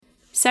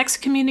Sex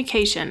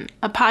Communication,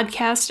 a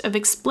podcast of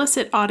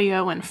explicit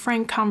audio and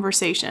frank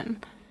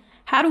conversation.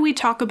 How do we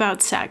talk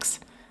about sex?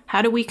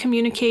 How do we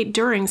communicate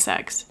during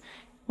sex?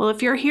 Well,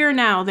 if you're here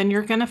now, then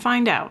you're going to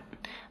find out.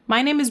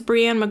 My name is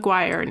Brianne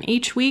McGuire, and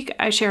each week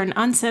I share an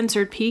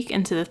uncensored peek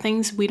into the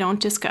things we don't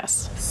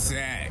discuss.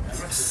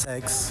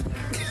 Sex.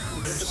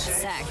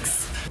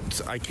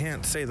 I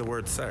can't say the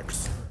word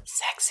sex.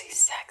 Sexy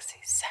sex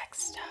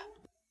stuff.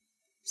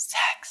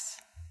 Sex.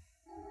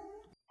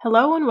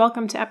 Hello and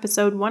welcome to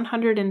episode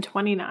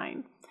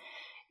 129.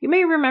 You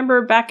may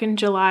remember back in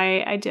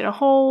July, I did a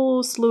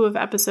whole slew of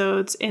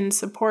episodes in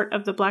support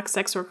of the Black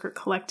Sex Worker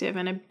Collective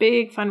and a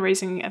big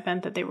fundraising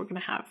event that they were going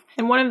to have.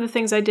 And one of the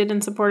things I did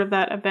in support of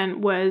that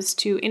event was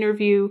to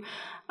interview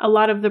a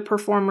lot of the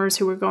performers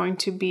who were going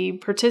to be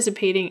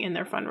participating in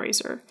their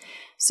fundraiser.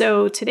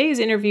 So today's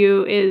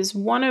interview is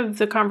one of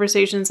the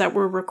conversations that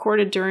were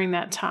recorded during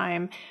that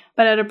time,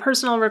 but at a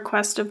personal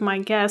request of my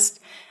guest,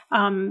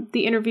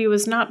 the interview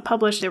was not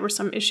published. There were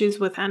some issues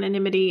with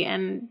anonymity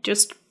and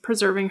just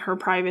preserving her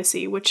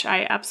privacy, which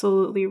I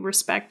absolutely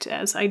respect,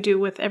 as I do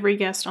with every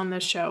guest on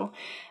this show.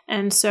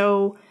 And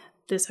so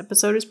this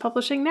episode is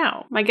publishing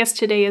now. My guest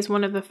today is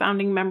one of the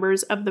founding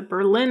members of the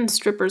Berlin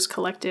Strippers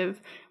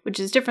Collective, which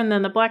is different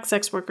than the Black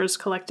Sex Workers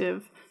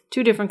Collective.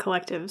 Two different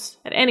collectives.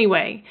 But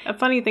anyway, a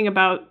funny thing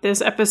about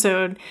this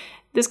episode,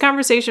 this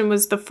conversation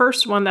was the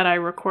first one that I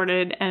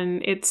recorded,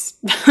 and it's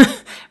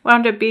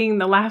wound up being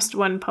the last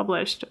one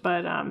published,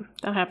 but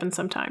that happens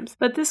sometimes.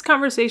 But this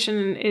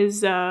conversation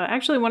is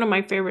actually one of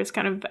my favorites,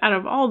 kind of out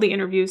of all the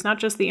interviews, not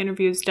just the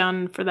interviews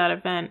done for that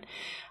event.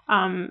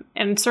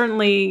 And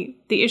certainly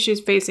the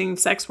issues facing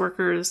sex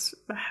workers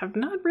have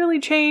not really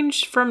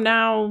changed from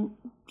now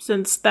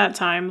since that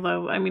time,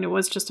 though, I mean, it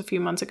was just a few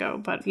months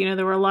ago. But, you know,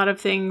 there were a lot of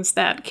things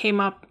that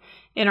came up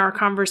in our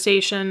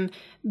conversation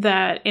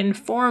that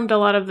informed a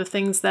lot of the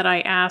things that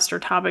I asked or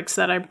topics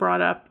that I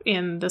brought up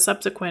in the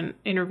subsequent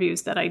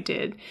interviews that I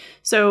did.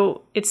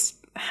 So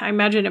I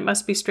imagine it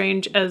must be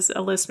strange as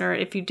a listener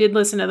if you did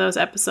listen to those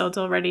episodes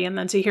already and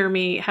then to hear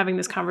me having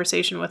this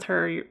conversation with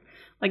her.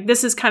 Like,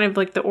 this is kind of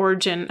like the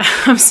origin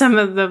of some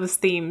of those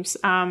themes.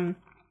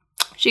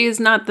 She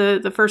is not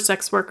the first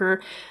sex worker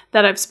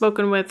that I've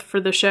spoken with for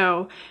the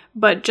show,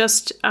 but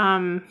just,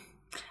 I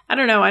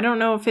don't know. I don't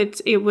know if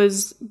it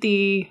was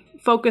the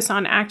focus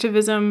on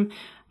activism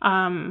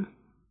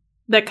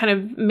that kind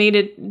of made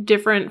it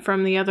different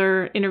from the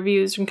other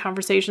interviews and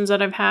conversations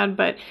that I've had,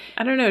 but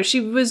I don't know. She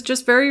was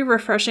just very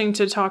refreshing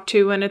to talk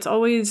to, and it's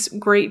always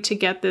great to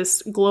get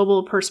this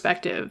global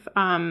perspective.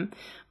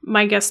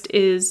 My guest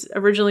is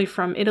originally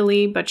from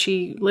Italy, but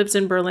she lives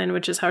in Berlin,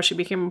 which is how she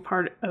became a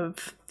part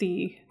of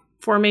the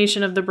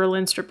formation of the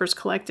Berlin Strippers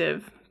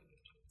Collective.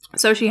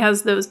 So she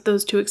has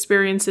those two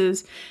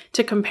experiences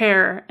to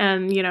compare.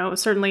 And, you know,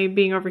 certainly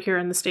being over here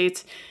in the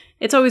States,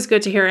 it's always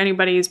good to hear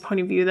anybody's point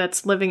of view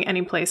that's living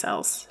anyplace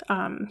else.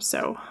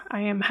 So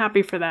I am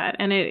happy for that.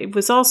 And it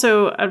was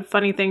also a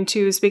funny thing,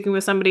 too, speaking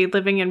with somebody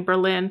living in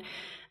Berlin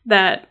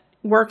that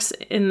works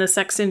in the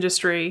sex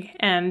industry.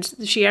 And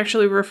she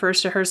actually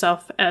refers to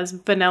herself as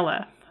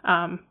vanilla.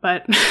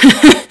 But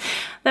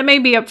that may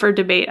be up for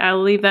debate.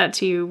 I'll leave that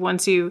to you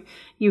once you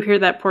hear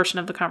that portion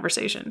of the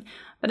conversation.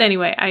 But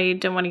anyway, I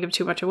don't want to give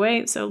too much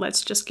away, so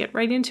let's just get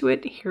right into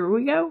it. Here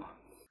we go.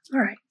 All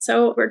right,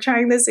 so we're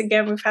trying this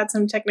again. We've had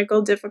some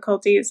technical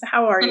difficulties.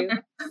 How are you?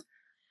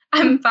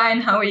 I'm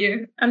fine. How are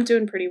you? I'm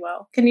doing pretty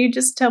well. Can you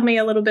just tell me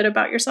a little bit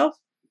about yourself?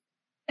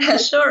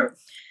 Sure.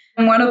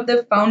 I'm one of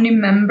the founding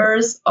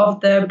members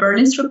of the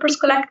Berlin Strippers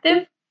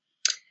Collective.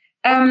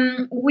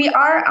 We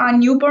are a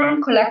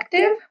newborn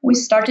collective. We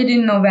started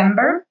in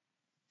November,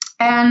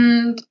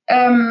 and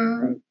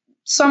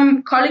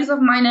some colleagues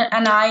of mine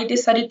and I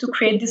decided to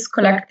create this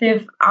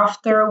collective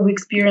after we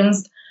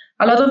experienced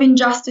a lot of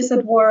injustice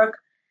at work.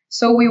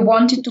 So we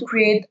wanted to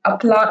create a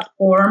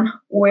platform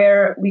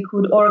where we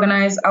could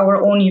organize our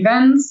own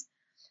events,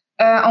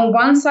 on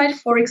one side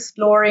for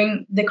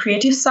exploring the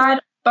creative side,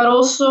 but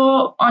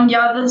also on the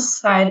other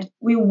side,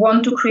 we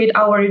want to create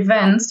our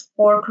events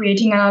for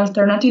creating an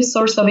alternative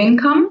source of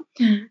income.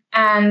 Mm.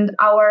 And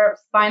our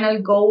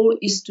final goal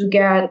is to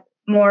get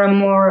more and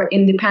more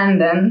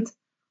independent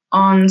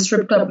on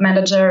strip club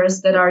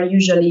managers that are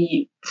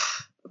usually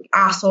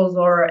assholes,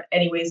 or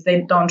anyways,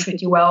 they don't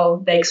treat you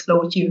well, they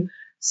exploit you.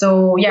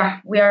 So yeah,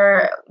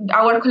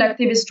 our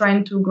collective is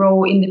trying to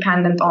grow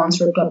independent on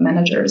strip club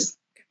managers.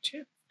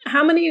 Gotcha.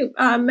 How many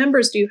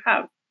members do you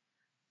have?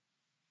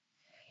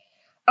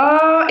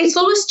 It's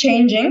always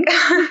changing,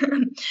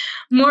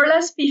 more or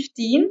less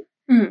 15.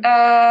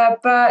 Mm.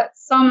 But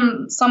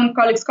some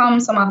colleagues come,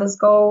 some others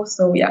go.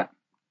 So yeah.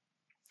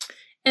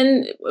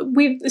 And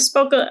we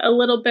spoke a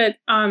little bit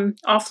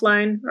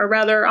offline, or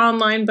rather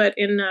online, but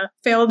in a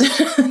failed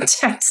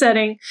tech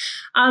setting.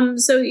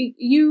 So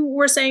you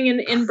were saying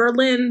in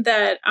Berlin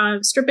that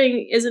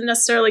stripping isn't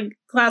necessarily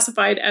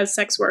classified as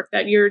sex work,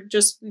 that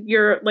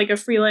you're like a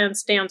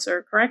freelance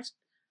dancer, correct?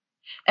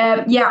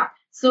 Yeah.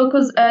 So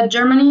because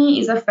Germany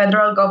is a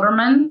federal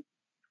government,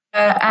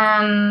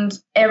 and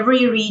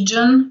every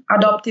region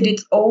adopted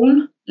its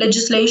own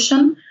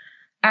legislation.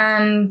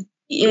 And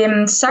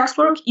sex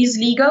work is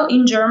legal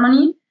in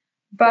Germany,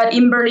 but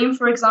in Berlin,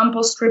 for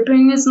example,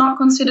 stripping is not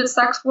considered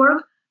sex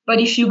work. But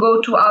if you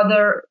go to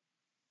other,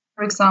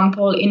 for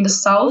example, in the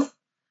south,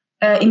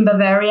 in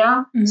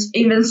Bavaria,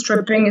 even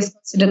stripping is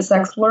considered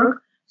sex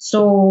work.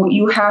 So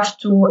you have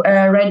to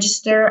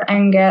register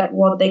and get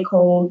what they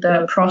call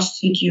the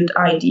prostitute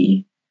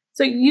ID.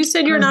 So you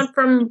said you're not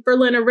from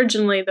Berlin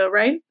originally, though,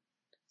 right?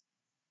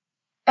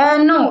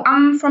 No,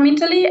 I'm from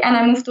Italy, and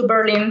I moved to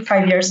Berlin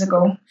 5 years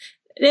ago.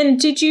 And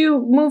did you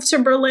move to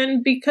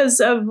Berlin because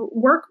of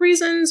work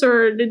reasons,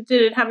 or did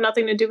it have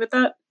nothing to do with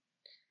that?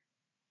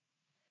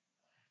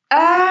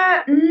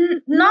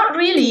 Not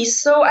really.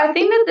 So I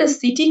think that the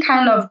city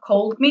kind of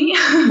called me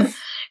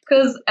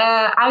because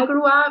I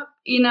grew up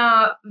in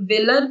a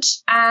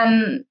village,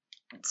 and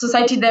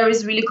society there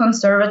is really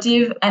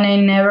conservative, and I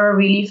never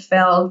really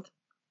felt,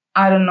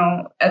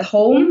 at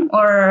home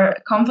or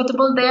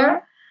comfortable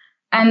there.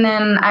 And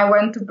then I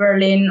went to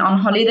Berlin on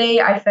holiday.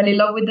 I fell in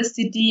love with the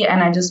city,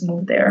 and I just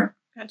moved there.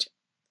 Gotcha.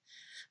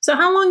 So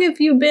how long have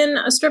you been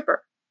a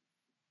stripper?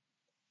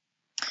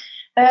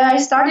 I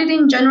started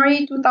in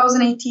January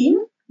 2018.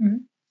 Mm-hmm.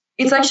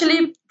 It's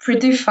actually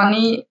pretty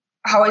funny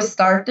how I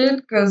started,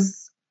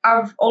 because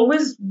I've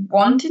always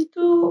wanted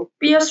to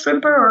be a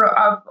stripper, or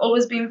I've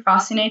always been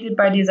fascinated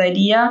by this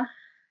idea.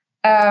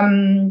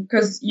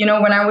 Because,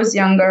 when I was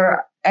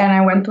younger and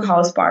I went to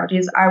house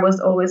parties, I was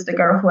always the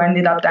girl who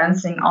ended up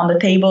dancing on the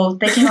table,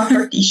 taking off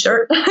her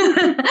t-shirt.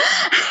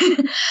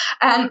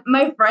 And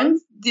my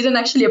friends didn't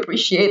actually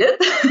appreciate it.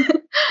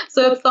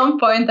 So at some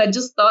point, I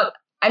just thought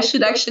I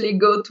should actually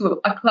go to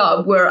a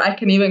club where I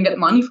can even get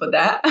money for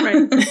that.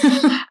 Right.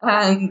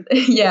 And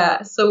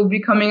yeah, so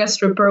becoming a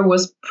stripper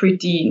was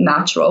pretty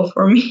natural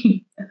for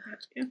me.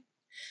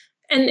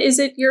 And is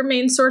it your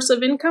main source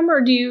of income,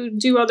 or do you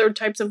do other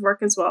types of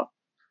work as well?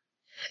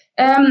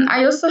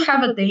 I also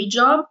have a day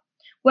job.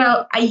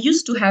 Well, I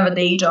used to have a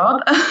day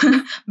job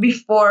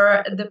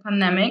before the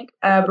pandemic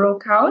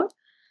broke out.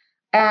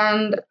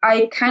 And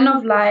I kind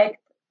of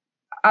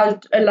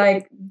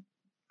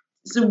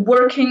so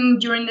working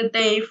during the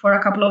day for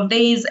a couple of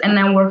days and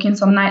then working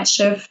some night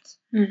shifts.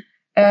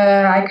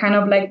 I kind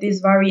of like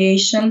this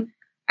variation.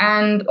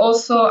 And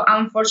also,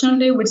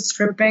 unfortunately, with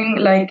stripping,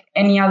 like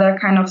any other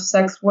kind of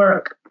sex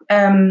work,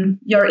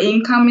 your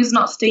income is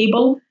not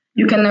stable.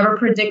 You can never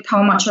predict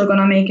how much you're going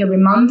to make every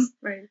month.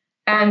 Right.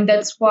 And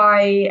that's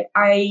why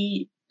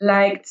I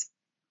liked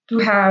to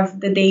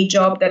have the day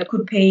job that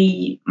could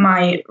pay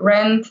my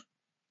rent.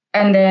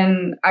 And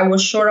then I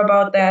was sure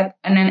about that.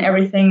 And then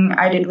everything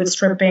I did with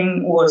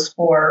stripping was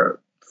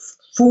for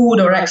food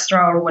or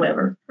extra or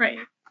whatever. Right.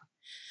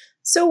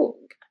 So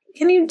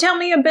can you tell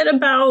me a bit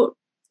about,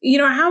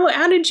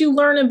 how did you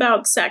learn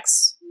about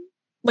sex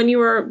when you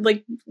were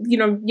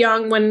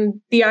young,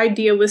 when the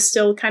idea was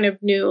still kind of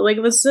new? Like,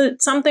 was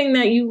it something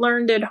that you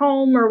learned at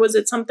home, or was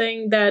it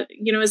something that,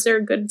 is there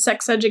a good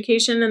sex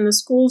education in the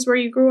schools where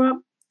you grew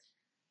up?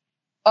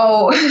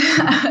 Oh,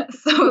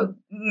 so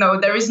no,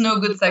 there is no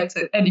good sex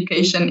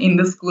education in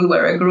the school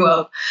where I grew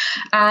up.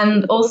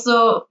 And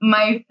also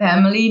my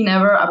family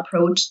never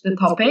approached the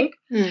topic.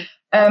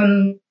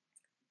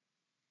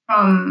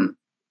 From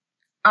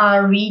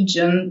a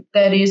region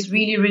that is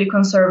really, really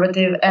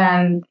conservative,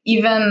 and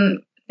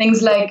even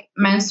things like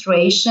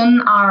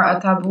menstruation are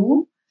a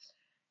taboo.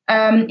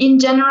 In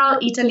general,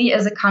 Italy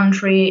as a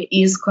country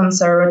is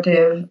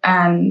conservative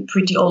and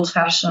pretty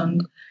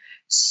old-fashioned.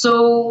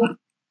 So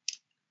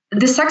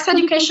the sex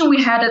education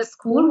we had at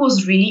school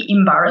was really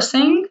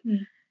embarrassing,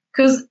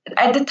 because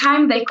at the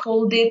time they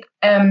called it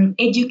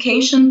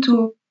education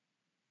to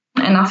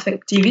an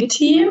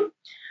affectivity.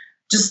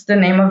 Just the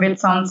name of it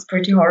sounds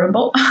pretty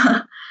horrible.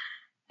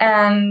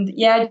 And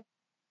yeah,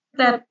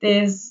 that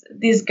this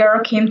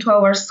girl came to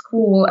our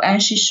school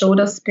and she showed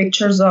us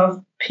pictures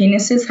of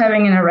penises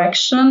having an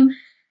erection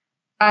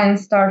and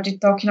started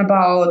talking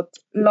about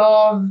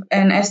love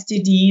and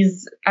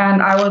STDs.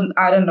 And I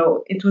don't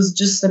know, it was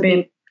just a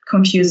bit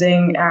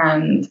confusing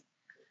and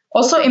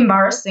also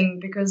embarrassing,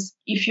 because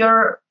if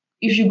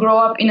you grow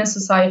up in a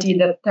society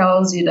that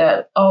tells you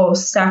that, oh,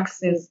 sex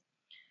is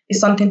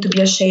something to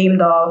be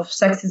ashamed of,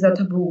 sex is a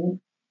taboo,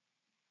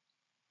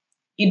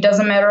 it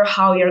doesn't matter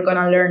how you're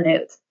gonna learn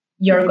it,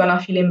 you're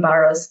gonna feel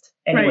embarrassed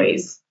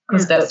anyways,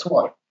 because that's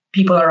what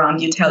people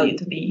around you tell you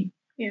to be.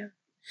 Yeah.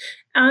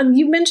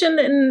 You mentioned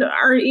in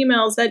our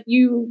emails that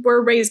you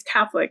were raised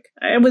Catholic.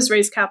 I was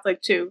raised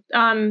Catholic too.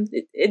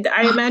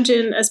 I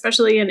imagine,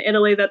 especially in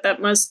Italy,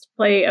 that must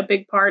play a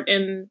big part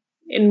in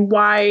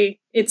why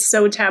it's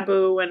so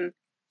taboo and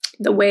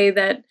the way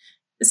that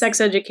sex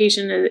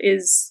education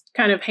is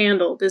kind of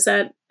handled. Is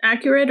that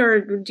accurate,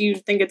 or do you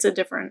think it's a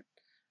different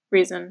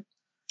reason?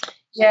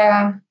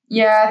 Yeah,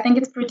 I think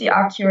it's pretty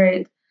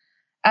accurate.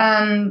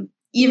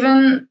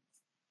 Even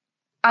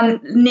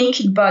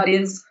naked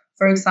bodies,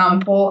 for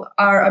example,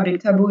 are a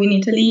big taboo in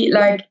Italy.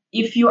 Like,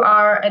 if you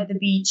are at the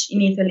beach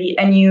in Italy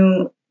and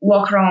you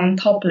walk around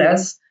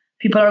topless,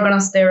 people are going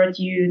to stare at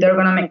you, they're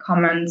going to make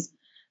comments.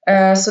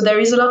 So there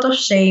is a lot of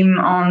shame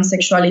on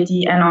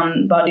sexuality and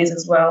on bodies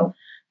as well.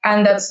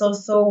 And that's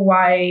also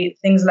why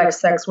things like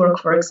sex work,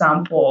 for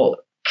example,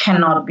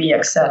 cannot be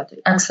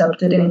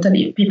accepted in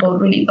Italy. People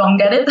really don't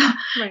get it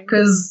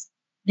because,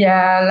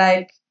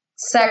 like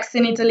sex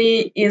in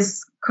Italy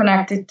is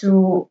connected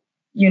to,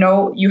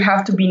 you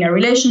have to be in a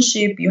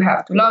relationship, you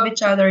have to love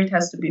each other, it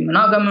has to be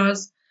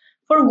monogamous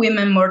for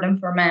women more than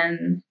for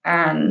men.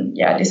 And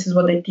this is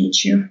what they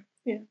teach you.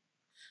 Yeah.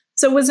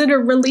 So was it a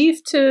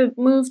relief to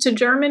move to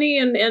Germany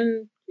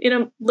and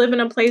live in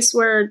a place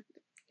where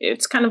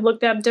it's kind of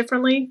looked at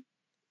differently?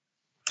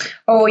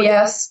 Oh,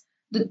 yes.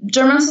 The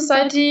German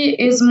society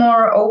is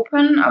more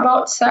open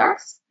about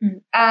sex.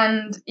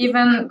 And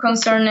even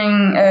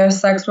concerning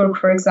sex work,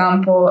 for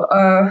example,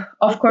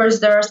 of course,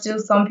 there are still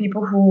some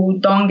people who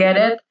don't get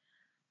it.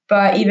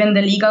 But even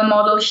the legal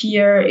model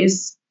here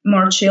is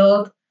more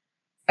chilled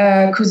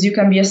because you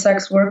can be a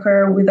sex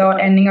worker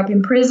without ending up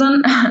in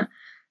prison.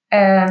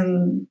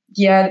 And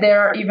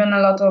there are even a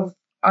lot of,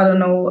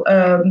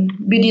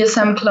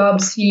 BDSM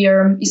clubs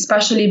here,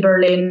 especially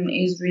Berlin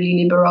is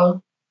really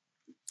liberal.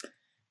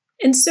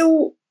 And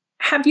so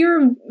have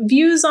your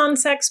views on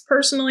sex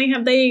personally,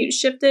 have they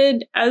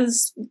shifted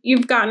as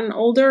you've gotten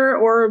older,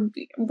 or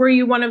were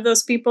you one of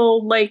those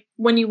people like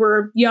when you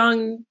were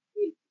young,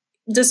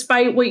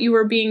 despite what you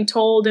were being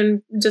told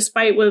and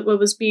despite what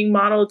was being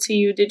modeled to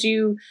you, did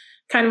you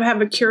kind of have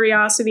a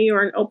curiosity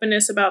or an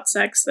openness about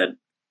sex that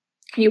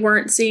you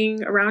weren't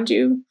seeing around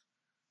you?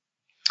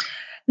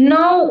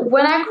 No,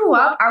 when I grew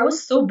up, I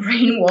was so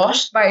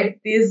brainwashed by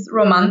these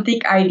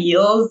romantic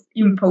ideals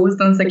imposed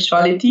on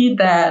sexuality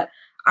that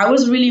I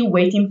was really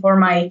waiting for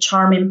my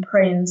charming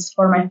prince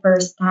for my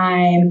first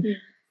time.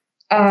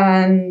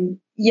 And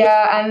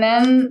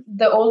then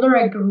the older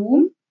I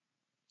grew,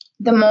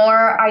 the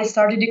more I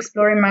started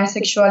exploring my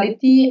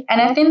sexuality. And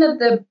I think that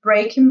the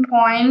breaking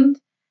point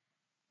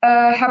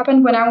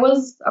happened when I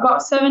was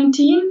about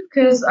 17,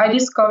 because I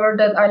discovered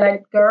that I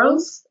liked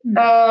girls.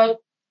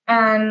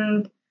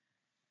 And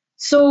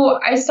so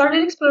I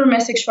started exploring my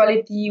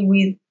sexuality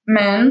with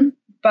men,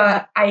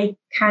 but I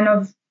kind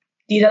of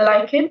didn't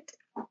like it.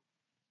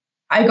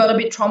 I got a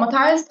bit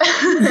traumatized.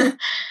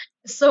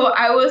 So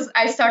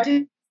I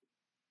started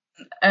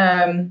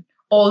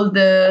all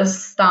the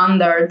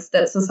standards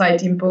that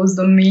society imposed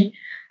on me.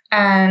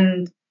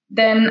 And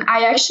then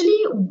I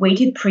actually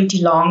waited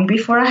pretty long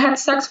before I had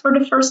sex for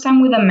the first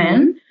time with a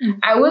man.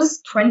 I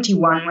was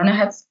 21 when I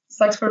had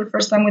sex for the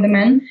first time with a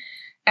man.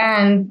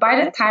 And by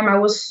that time I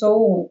was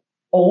so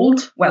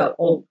old, that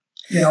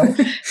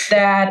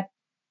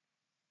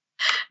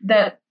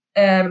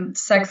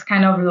sex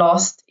kind of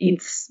lost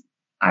its,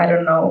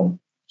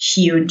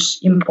 huge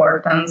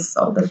importance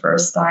of the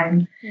first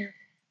time.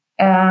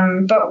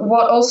 But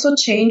what also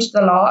changed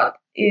a lot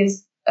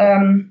is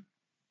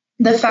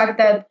the fact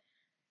that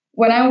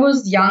when I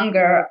was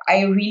younger,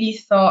 I really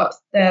thought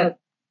that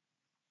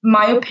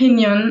my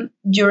opinion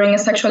during a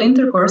sexual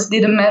intercourse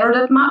didn't matter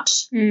that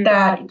much,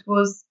 that it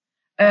was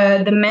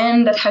the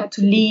man that had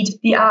to lead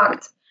the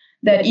act,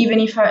 that even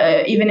if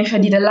I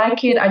didn't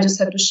like it, I just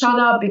had to shut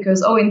up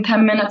because, in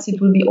 10 minutes it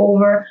will be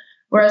over.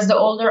 Whereas the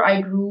older I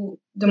grew,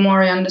 the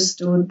more I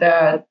understood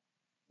that,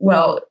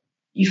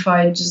 if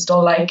I just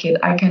don't like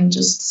it, I can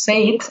just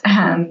say it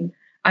and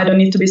I don't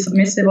need to be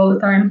submissive all the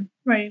time.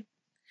 Right.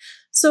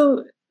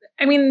 So,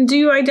 do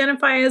you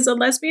identify as a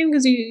lesbian?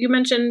 Because you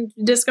mentioned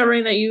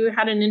discovering that you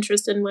had an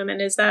interest in women.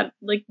 Is that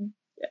like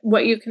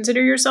what you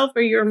consider yourself,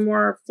 or you're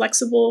more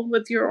flexible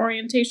with your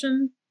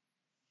orientation?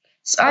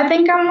 So I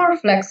think I'm more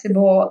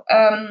flexible.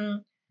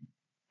 I'm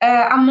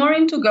more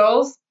into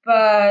girls,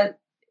 but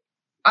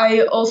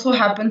I also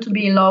happen to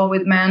be in love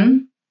with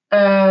men.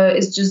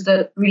 It's just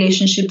that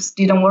relationships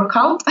didn't work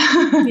out.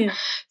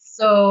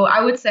 So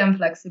I would say I'm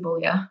flexible,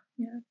 yeah.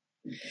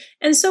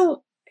 And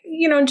so,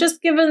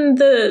 just given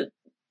the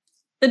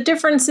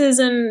differences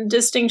and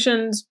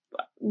distinctions,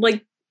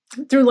 like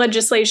through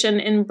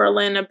legislation in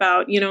Berlin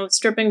about,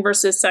 stripping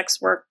versus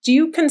sex work, do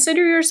you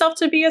consider yourself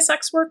to be a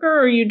sex worker,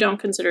 or you don't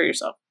consider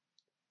yourself?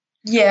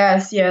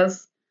 Yes.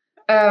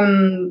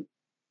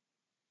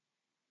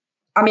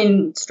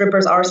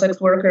 Strippers are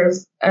sex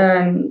workers.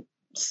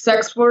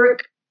 Sex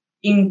work,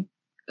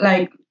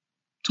 my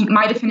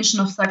definition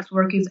of sex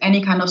work is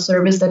any kind of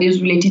service that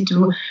is related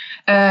to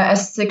a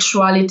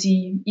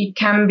sexuality. It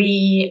can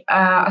be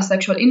a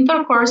sexual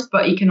intercourse,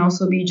 but it can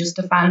also be just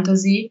a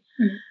fantasy.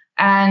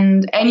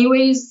 And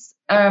anyways,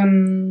 I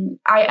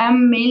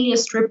am mainly a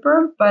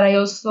stripper, but I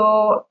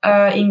also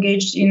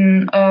engaged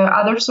in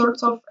other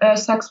sorts of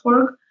sex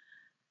work.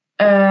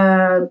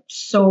 And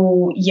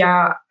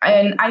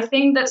I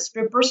think that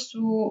strippers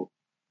who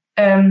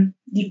want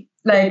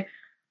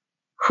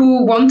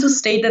to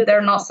state that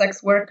they're not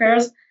sex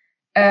workers,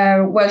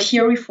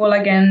 here we fall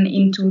again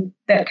into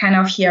that kind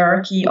of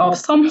hierarchy of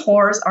some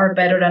whores are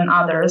better than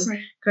others,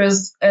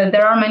 because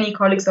there are many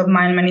colleagues of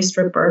mine, many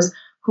strippers,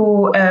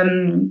 who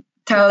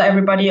tell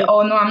everybody,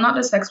 oh no, I'm not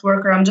a sex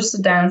worker, I'm just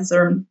a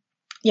dancer,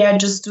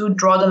 just to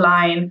draw the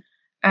line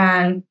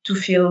and to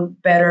feel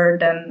better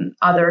than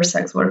other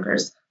sex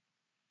workers.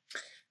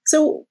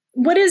 So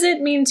what does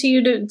it mean to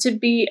you to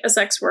be a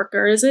sex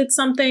worker? Is it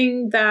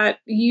something that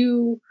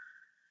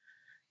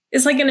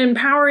is like an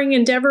empowering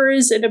endeavor?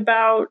 Is it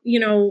about,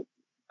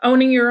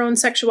 owning your own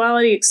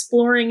sexuality,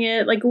 exploring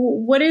it? Like,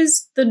 what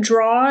is the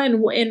draw and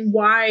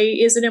why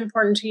is it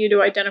important to you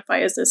to identify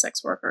as a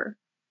sex worker?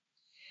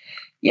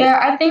 Yeah,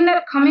 I think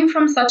that coming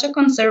from such a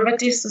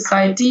conservative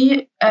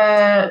society,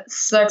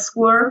 sex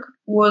work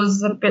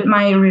was a bit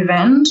my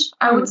revenge,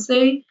 I would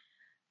say.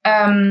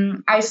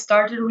 I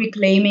started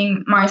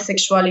reclaiming my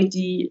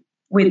sexuality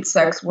with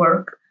sex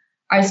work.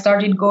 I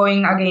started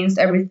going against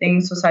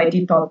everything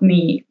society taught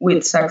me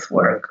with sex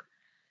work.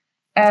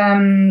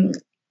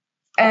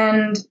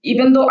 And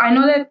even though I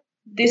know that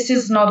this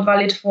is not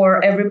valid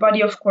for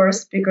everybody, of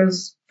course,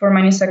 because for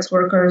many sex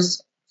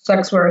workers,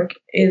 sex work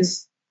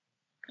is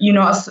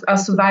a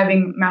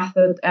surviving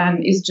method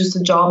and is just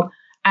a job,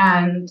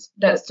 and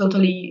that's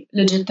totally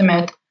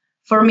legitimate.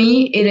 For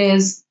me, it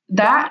is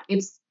that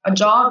it's a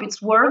job,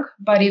 it's work,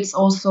 but it's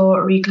also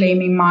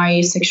reclaiming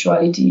my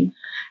sexuality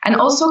and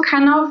also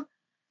kind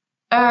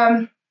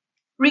of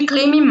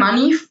reclaiming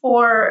money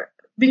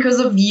because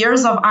of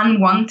years of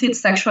unwanted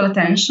sexual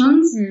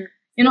attentions.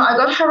 I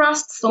got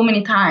harassed so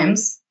many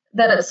times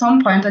that at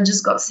some point I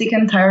just got sick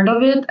and tired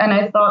of it. And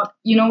I thought,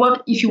 you know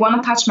what, if you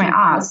want to touch my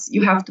ass,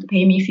 you have to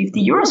pay me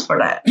 50 euros for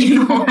that.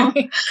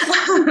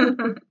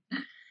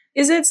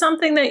 Is it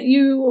something that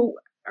you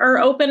are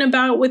open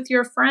about with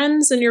your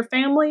friends and your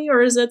family?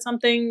 Or is it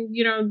something,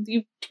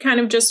 you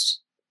kind of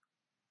just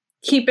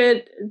keep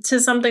it to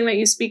something that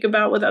you speak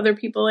about with other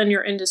people in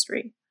your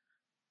industry?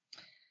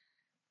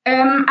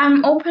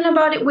 I'm open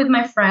about it with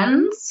my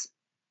friends.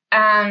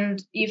 And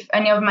if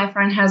any of my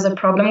friends has a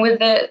problem with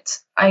it,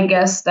 I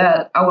guess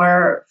that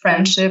our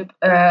friendship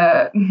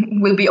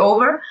will be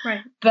over.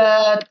 Right.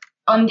 But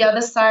on the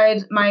other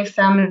side, my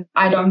family,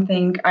 I don't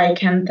think I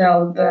can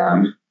tell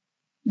them.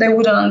 They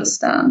wouldn't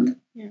understand.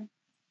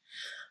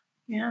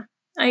 Yeah,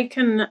 I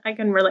can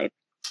relate.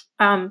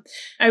 I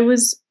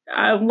was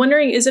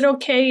wondering, is it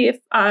okay if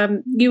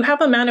you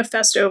have a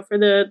manifesto for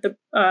the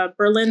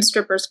Berlin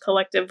Strippers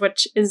Collective,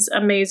 which is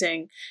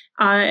amazing.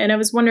 And I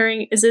was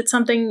wondering, is it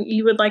something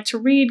you would like to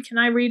read? Can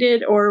I read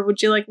it? Or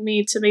would you like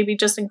me to maybe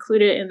just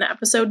include it in the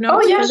episode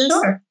notes? Oh, yeah, for this?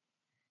 Sure.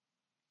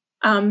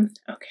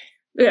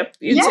 Okay.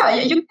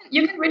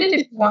 You can read it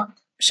if you want.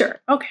 Sure.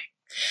 Okay.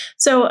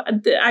 So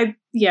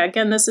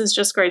again, this is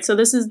just great. So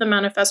this is the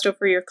manifesto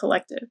for your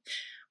collective.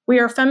 We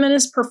are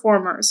feminist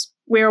performers.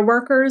 We are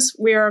workers.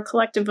 We are a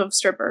collective of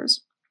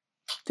strippers.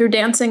 Through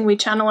dancing, we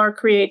channel our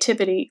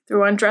creativity.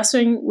 Through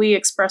undressing, we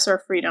express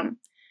our freedom.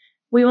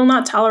 We will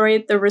not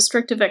tolerate the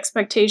restrictive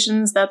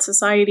expectations that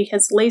society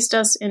has laced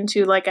us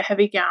into like a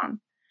heavy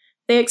gown.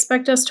 They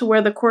expect us to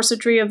wear the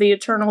corsetry of the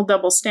eternal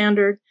double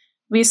standard,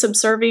 be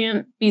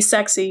subservient, be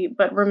sexy,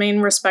 but remain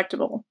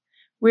respectable.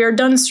 We are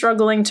done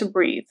struggling to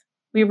breathe.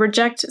 We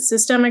reject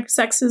systemic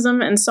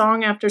sexism, and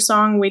song after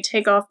song we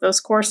take off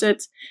those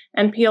corsets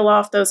and peel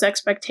off those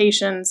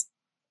expectations,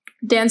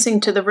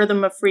 dancing to the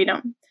rhythm of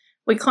freedom.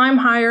 We climb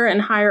higher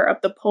and higher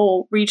up the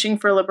pole, reaching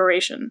for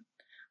liberation.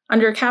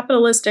 Under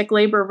capitalistic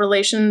labor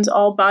relations,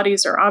 all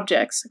bodies are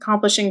objects,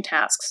 accomplishing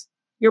tasks.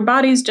 Your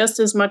body's just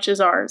as much as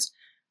ours.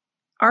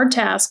 Our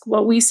task,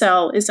 what we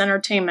sell, is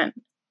entertainment.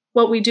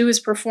 What we do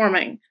is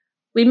performing.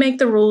 We make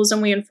the rules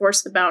and we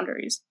enforce the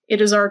boundaries. It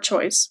is our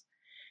choice.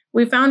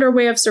 We found our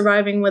way of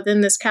surviving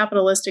within this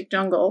capitalistic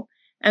jungle,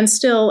 and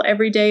still,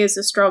 every day is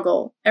a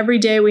struggle. Every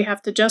day we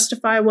have to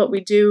justify what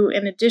we do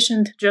in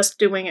addition to just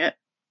doing it.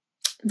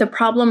 The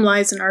problem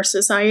lies in our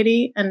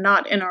society and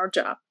not in our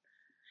job.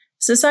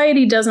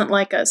 Society doesn't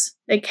like us.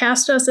 They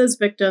cast us as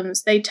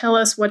victims. They tell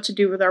us what to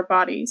do with our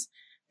bodies.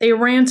 They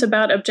rant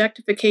about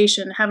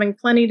objectification, having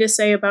plenty to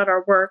say about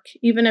our work,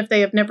 even if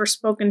they have never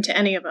spoken to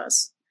any of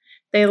us.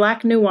 They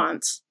lack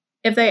nuance.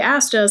 If they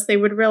asked us, they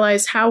would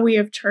realize how we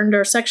have turned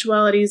our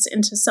sexualities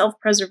into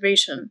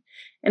self-preservation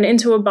and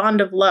into a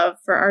bond of love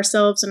for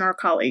ourselves and our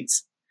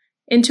colleagues,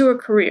 into a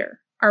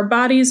career. Our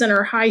bodies and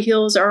our high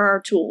heels are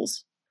our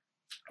tools.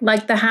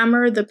 Like the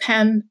hammer, the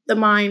pen, the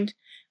mind,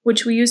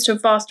 which we use to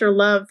foster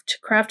love, to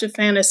craft a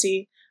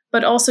fantasy,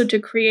 but also to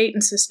create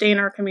and sustain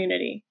our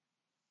community.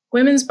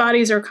 Women's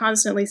bodies are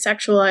constantly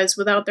sexualized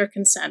without their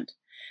consent.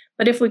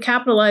 But if we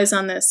capitalize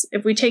on this,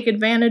 if we take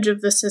advantage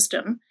of the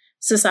system,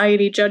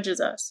 society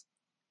judges us.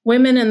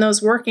 Women and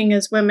those working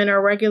as women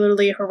are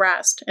regularly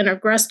harassed and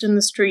aggressed in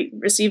the street,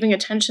 receiving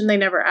attention they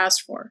never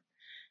asked for.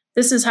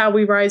 This is how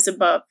we rise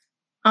above.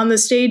 On the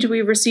stage,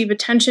 we receive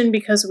attention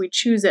because we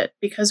choose it,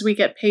 because we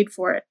get paid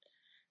for it.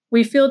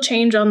 We feel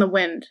change on the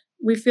wind.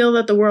 We feel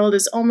that the world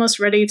is almost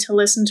ready to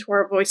listen to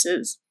our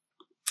voices,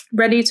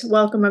 ready to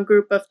welcome a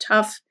group of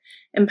tough,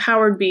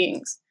 empowered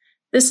beings.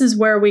 This is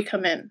where we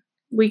come in.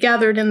 We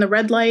gathered in the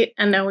red light,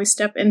 and now we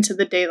step into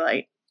the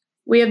daylight.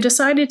 We have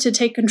decided to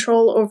take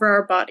control over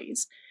our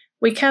bodies.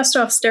 We cast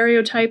off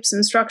stereotypes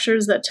and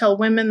structures that tell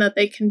women that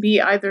they can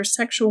be either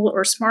sexual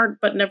or smart,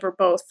 but never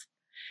both.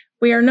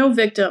 We are no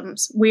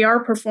victims. We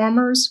are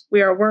performers.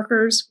 We are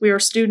workers. We are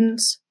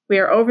students. We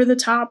are over the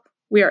top.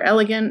 We are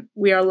elegant.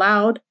 We are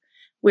loud.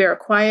 We are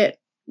quiet.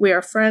 We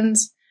are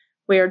friends.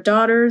 We are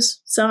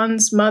daughters,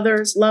 sons,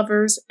 mothers,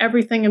 lovers,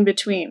 everything in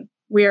between.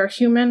 We are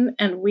human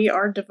and we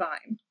are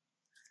divine.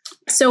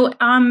 So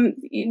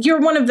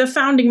you're one of the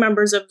founding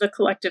members of the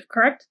collective,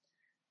 correct?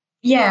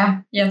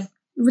 Yeah, yes.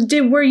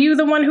 Were you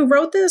the one who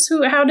wrote this?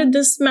 How did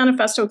this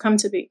manifesto come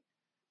to be?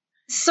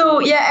 So,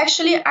 yeah,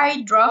 actually,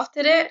 I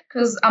drafted it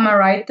because I'm a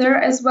writer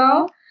as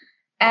well.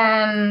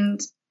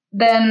 And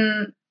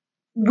then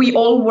we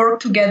all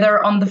worked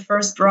together on the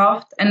first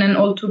draft, and then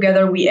all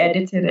together we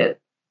edited it.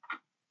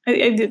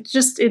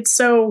 It's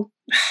so,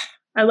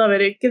 I love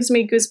it. It gives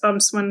me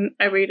goosebumps when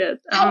I read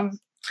it.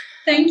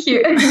 Thank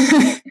you.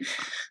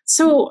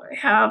 So,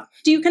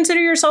 do you consider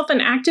yourself an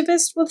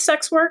activist with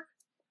sex work?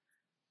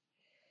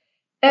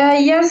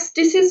 Yes,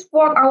 this is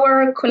what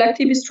our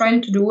collective is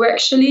trying to do,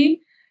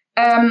 actually.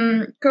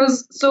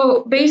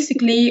 So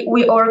basically,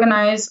 we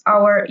organize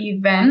our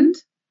event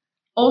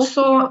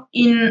also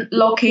in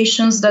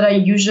locations that are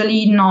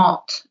usually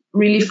not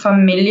really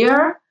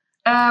familiar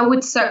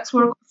with sex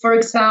work. For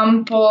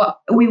example,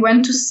 we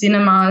went to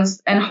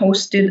cinemas and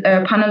hosted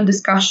panel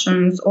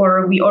discussions,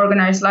 or we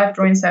organized live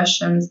drawing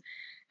sessions.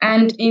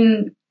 And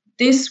in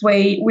this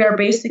way, we are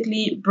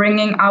basically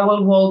bringing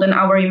our world and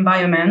our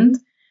environment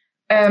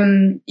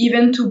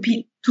even to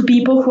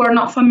people who are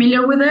not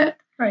familiar with it.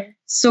 Right.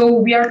 So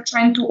we are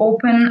trying to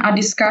open a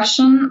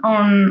discussion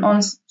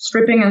on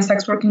stripping and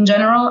sex work in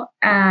general,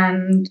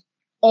 and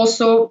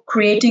also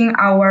creating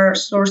our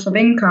source of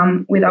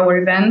income with our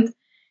event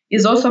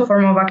is also a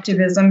form of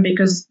activism,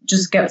 because it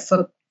just gets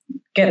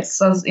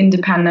us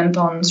independent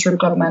on strip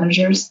club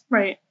managers.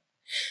 Right.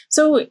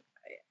 So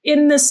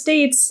in the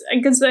States,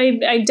 because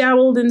I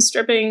dabbled in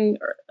stripping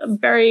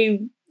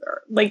very,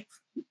 I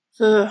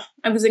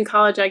was in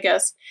college, I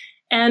guess,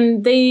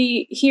 and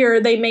they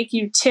make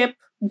you tip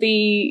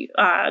the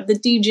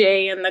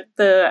DJ and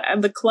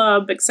the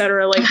club,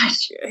 etc. Like,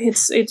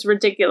 it's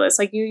ridiculous.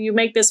 Like you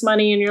make this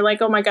money and you're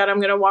like, oh my God, I'm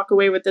going to walk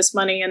away with this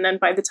money. And then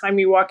by the time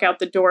you walk out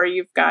the door,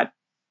 you've got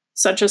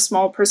such a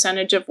small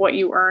percentage of what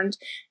you earned.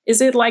 Is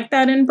it like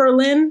that in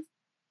Berlin?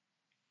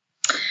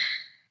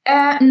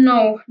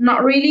 No,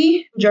 not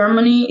really.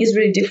 Germany is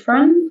really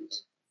different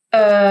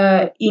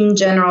in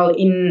general,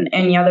 in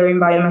any other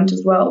environment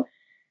as well.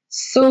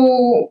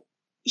 So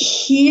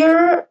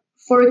here,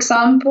 for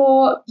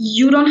example,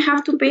 you don't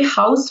have to pay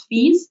house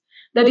fees.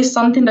 That is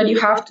something that you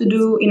have to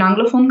do in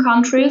Anglophone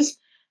countries.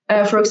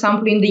 For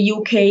example, in the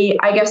UK,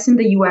 I guess in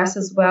the US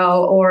as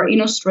well, or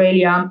in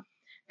Australia,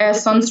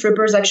 some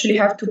strippers actually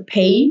have to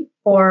pay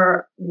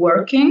for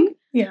working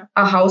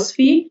a house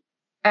fee.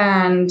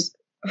 And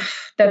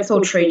that's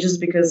outrageous,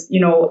 because,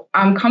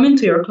 I'm coming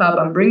to your club,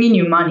 I'm bringing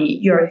you money,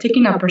 you're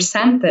taking a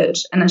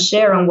percentage and a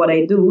share on what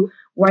I do.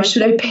 Why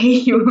should I pay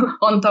you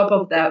on top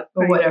of that,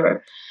 or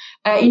whatever?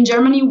 In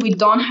Germany, we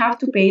don't have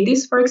to pay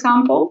this, for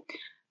example.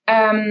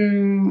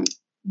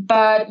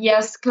 But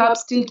yes, clubs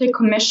still take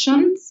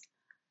commissions.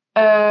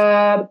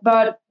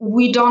 But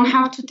we don't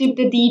have to tip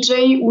the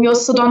DJ. We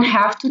also don't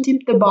have to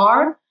tip the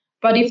bar.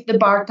 But if the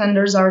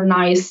bartenders are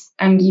nice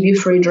and give you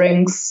free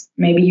drinks,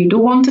 maybe you do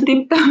want to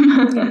tip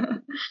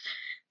them.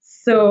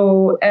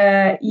 So,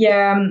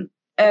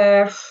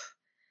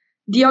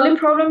 the only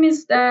problem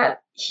is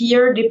that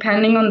here,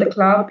 depending on the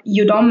club,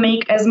 you don't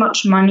make as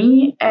much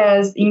money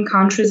as in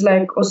countries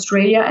like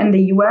Australia and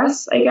the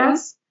US, I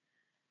guess.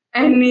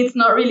 And it's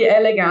not really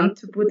elegant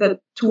to put a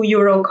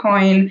 €2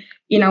 coin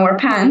in our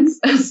pants.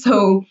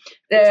 So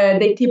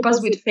they tip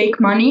us with fake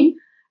money,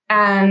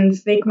 and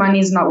fake money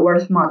is not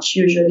worth much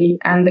usually.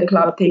 And the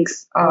club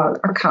takes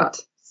a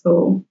cut.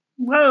 So.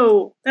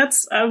 Whoa,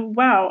 that's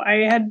wow.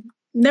 I had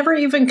never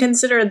even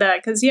considered that,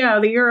 because,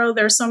 the euro,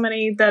 there's so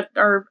many that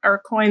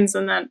are coins,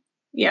 and that,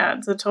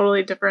 it's a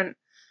totally different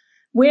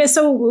way.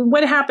 So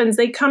what happens?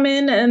 They come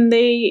in and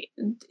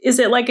is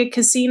it like a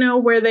casino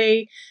where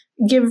they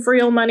give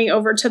real money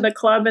over to the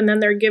club and then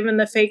they're given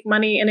the fake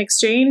money in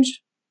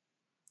exchange?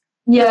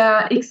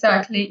 Yeah,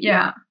 exactly.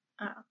 Yeah.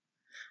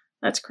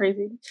 That's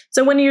crazy.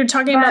 So when you're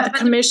talking about the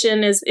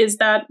commission, is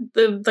that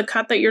the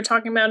cut that you're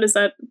talking about? Is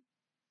that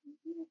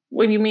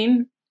what do you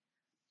mean?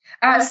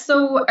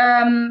 So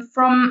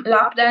from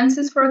lap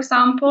dances, for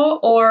example,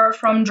 or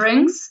from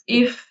drinks,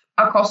 if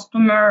a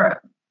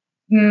customer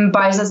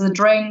buys us a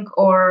drink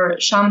or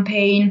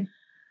champagne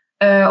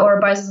or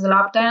buys us a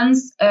lap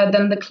dance,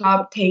 then the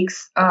club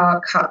takes a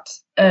cut.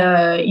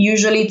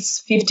 Usually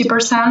it's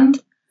 50%.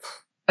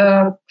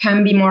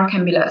 Can be more,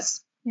 can be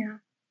less. Yeah.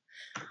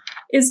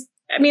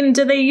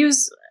 Do they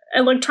use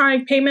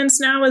electronic payments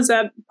now? Is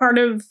that part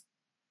of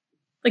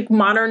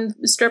modern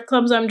strip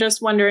clubs? I'm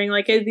just wondering,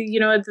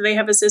 do they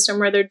have a system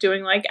where they're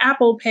doing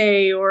Apple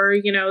Pay or,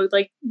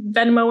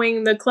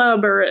 Venmoing the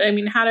club, or,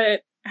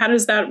 how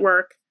does that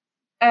work?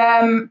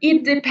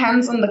 It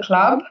depends on the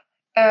club.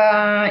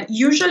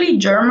 Usually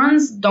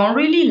Germans don't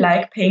really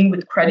like paying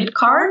with credit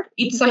card.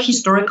 It's a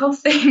historical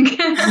thing.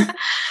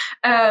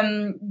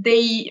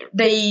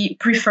 They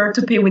prefer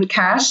to pay with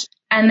cash.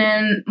 And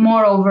then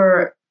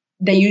moreover,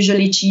 they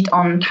usually cheat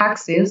on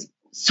taxes.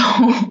 So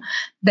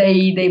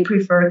they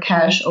prefer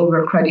cash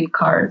over credit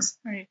cards.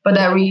 Right. But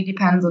that really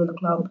depends on the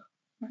club.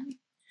 Right.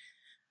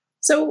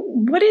 So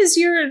what is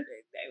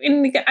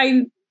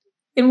in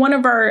one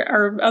of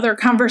our other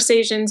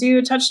conversations,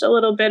 you touched a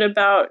little bit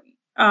about,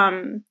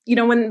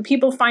 when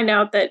people find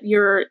out that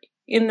you're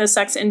in the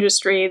sex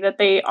industry, that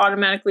they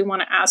automatically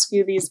want to ask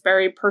you these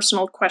very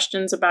personal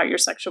questions about your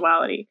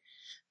sexuality.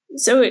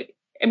 So,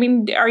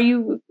 are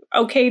you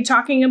okay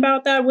talking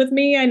about that with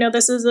me? I know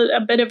this is a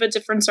bit of a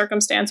different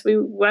circumstance. We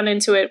went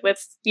into it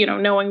with,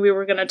 knowing we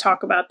were going to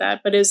talk about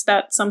that, but is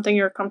that something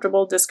you're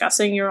comfortable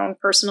discussing, your own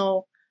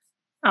personal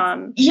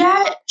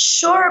Yeah,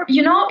 sure.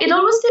 It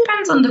always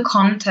depends on the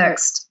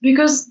context,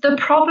 because the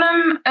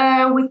problem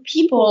with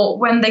people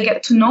when they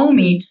get to know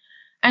me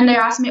and they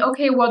ask me,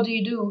 okay, what do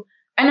you do?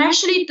 And I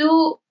actually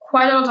do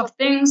quite a lot of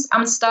things.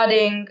 I'm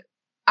studying.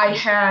 I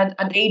had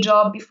a day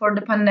job before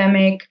the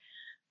pandemic,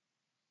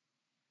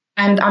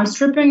 and I'm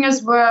stripping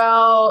as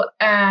well.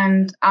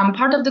 And I'm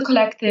part of the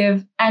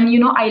collective.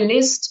 And, I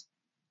list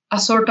a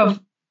sort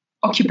of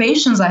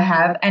occupations I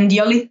have. And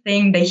the only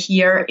thing they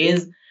hear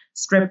is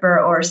stripper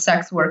or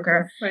sex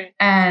worker. Right.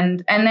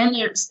 And then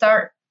you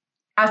start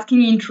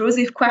asking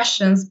intrusive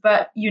questions,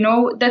 but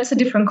that's a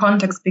different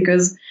context,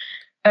 because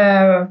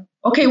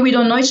okay, we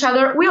don't know each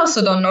other, we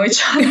also don't know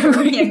each other,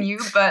 me and you,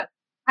 but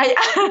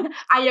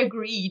I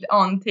agreed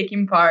on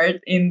taking part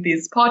in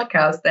this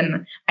podcast,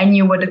 and I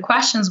knew what the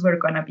questions were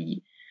gonna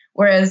be.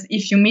 Whereas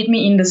if you meet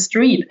me in the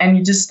street and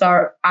you just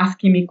start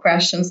asking me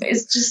questions,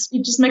 it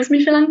just makes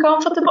me feel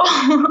uncomfortable.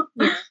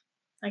 Yeah.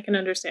 I can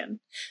understand.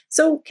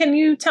 So can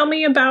you tell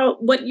me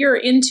about what you're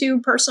into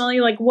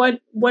personally? Like what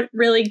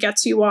really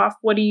gets you off?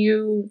 What do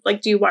you like?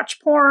 Do you watch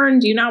porn?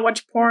 Do you not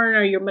watch porn?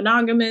 Are you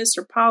monogamous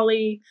or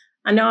poly?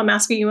 I know I'm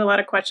asking you a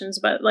lot of questions,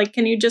 but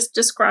can you just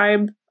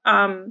describe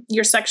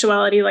your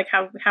sexuality, like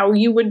how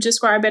you would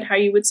describe it, how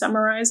you would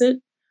summarize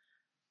it?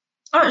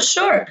 Oh,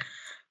 sure.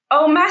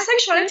 Oh, my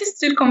sexuality is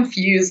still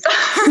confused.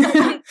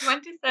 I'm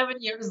 27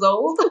 years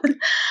old.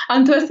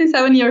 I'm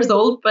 27 years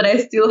old, but I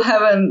still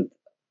haven't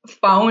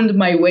found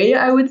my way,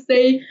 I would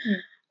say.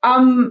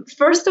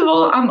 First of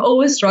all, I'm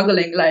always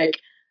struggling. Do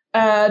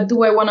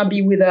I want to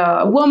be with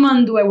a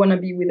woman? Do I want to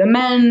be with a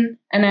man?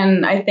 And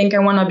then I think I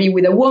want to be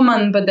with a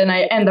woman, but then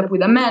I end up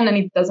with a man and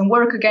it doesn't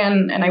work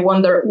again. And I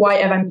wonder, why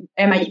am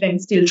I even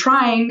still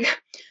trying?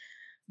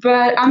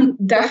 But I'm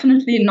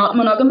definitely not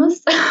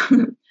monogamous.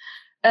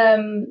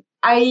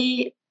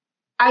 I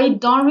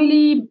don't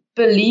really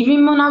believe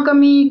in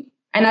monogamy.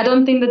 And I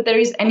don't think that there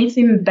is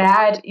anything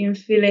bad in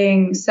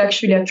feeling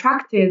sexually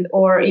attracted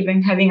or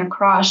even having a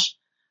crush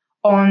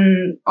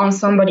on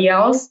somebody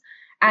else.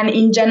 And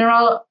in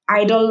general,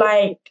 I don't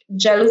like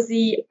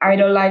jealousy. I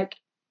don't like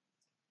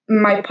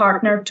my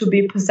partner to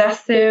be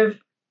possessive.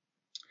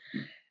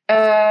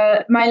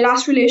 My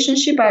last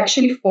relationship, I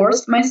actually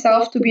forced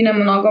myself to be in a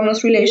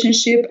monogamous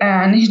relationship,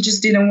 and it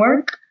just didn't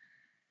work.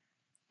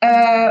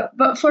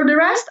 But for the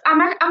rest,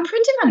 I'm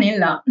pretty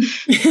vanilla.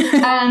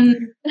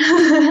 And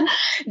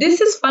this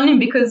is funny,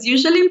 because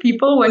usually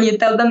people, when you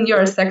tell them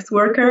you're a sex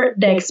worker,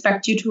 they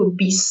expect you to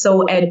be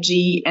so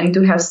edgy and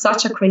to have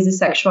such a crazy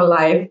sexual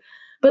life.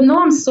 But no,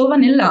 I'm so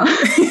vanilla.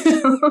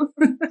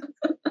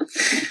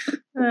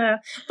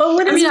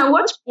 But I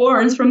watch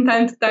porns from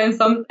time to time,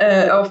 some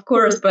of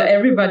course, but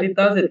everybody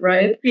does it,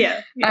 right?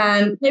 Yeah.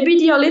 And maybe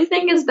the only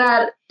thing is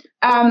that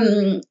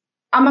I'm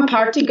a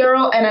party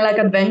girl and I like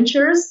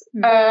adventures.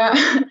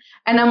 And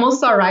I'm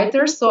also a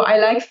writer, so I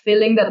like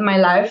feeling that my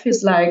life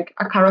is like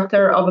a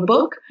character of a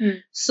book.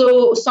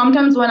 So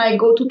sometimes when I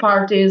go to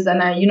parties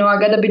and I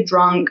get a bit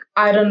drunk,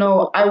 I don't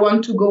know, I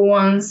want to go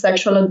on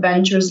sexual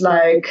adventures,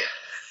 like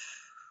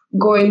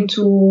going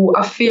to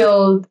a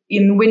field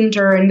in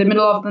winter in the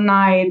middle of the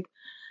night,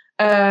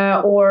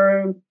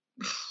 or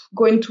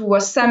going to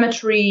a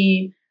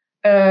cemetery,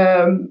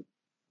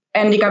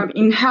 ending up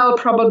in hell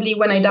probably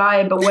when I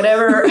die, but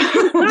whatever.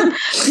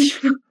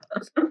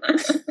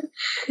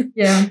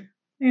 Yeah.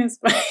 Yes.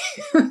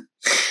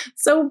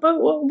 So,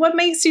 but what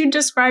makes you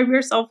describe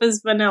yourself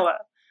as vanilla?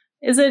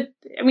 Is it,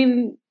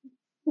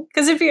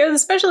 because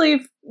especially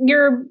if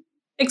you're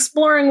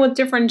exploring with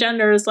different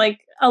genders, like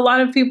a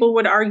lot of people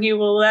would argue,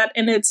 well, that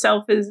in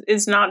itself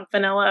is not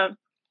vanilla,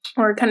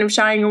 or kind of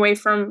shying away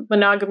from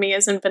monogamy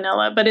isn't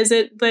vanilla. But is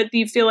it that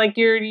you feel like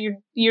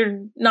you're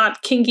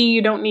not kinky,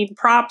 you don't need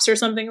props or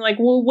something? Like,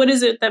 well, what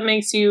is it that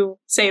makes you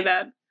say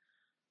that?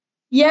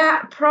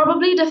 Yeah,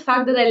 probably the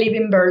fact that I live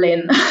in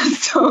Berlin.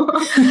 So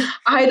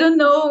I don't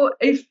know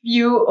if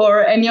you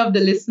or any of the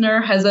listener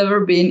has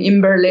ever been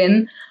in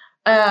Berlin,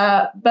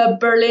 but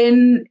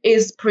Berlin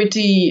is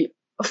pretty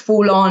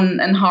full on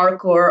and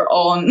hardcore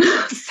on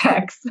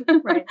sex.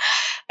 Right.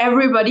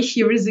 Everybody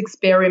here is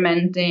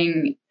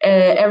experimenting.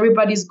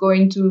 Everybody's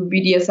going to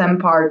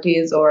BDSM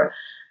parties, or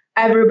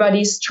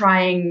everybody's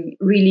trying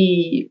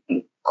really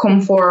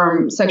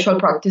conform sexual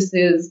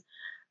practices.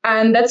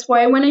 And that's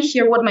why when I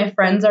hear what my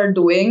friends are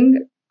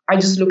doing, I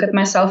just look at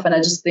myself and I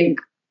just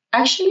think,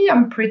 actually,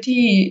 I'm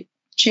pretty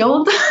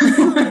chilled.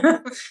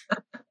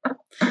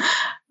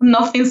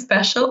 Nothing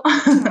special.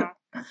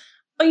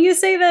 Well, you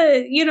say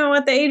that,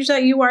 at the age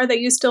that you are,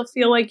 that you still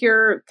feel like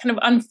you're kind of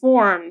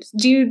unformed.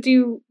 Do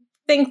you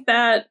think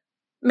that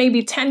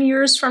maybe 10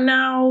 years from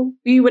now,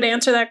 you would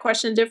answer that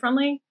question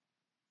differently?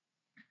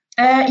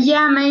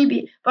 Yeah,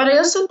 maybe. But I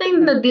also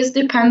think that this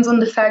depends on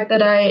the fact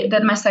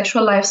that my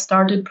sexual life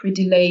started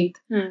pretty late.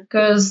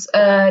 Because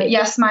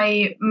yes,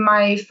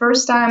 my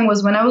first time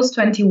was when I was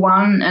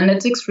 21, and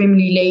it's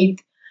extremely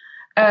late.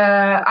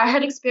 I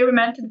had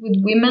experimented with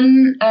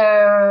women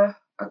a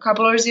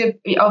couple of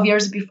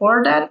years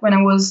before that, when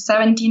I was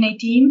 17,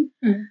 18.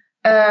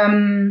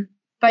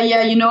 But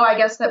yeah, I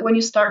guess that when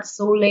you start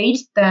so late,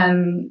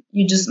 then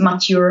you just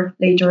mature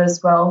later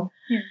as well.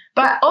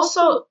 But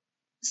also,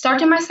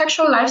 starting my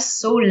sexual life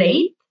so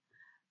late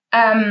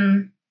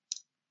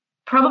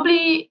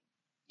probably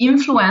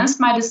influenced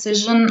my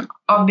decision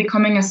of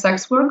becoming a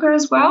sex worker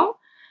as well.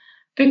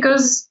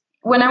 Because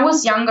when I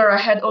was younger, I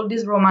had all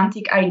these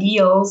romantic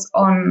ideals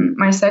on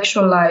my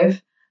sexual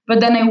life. But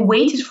then I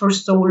waited for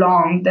so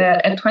long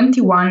that at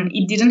 21,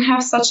 it didn't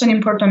have such an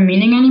important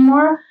meaning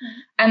anymore.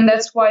 And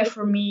that's why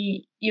for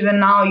me, even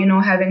now,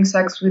 having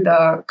sex with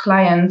a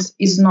client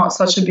is not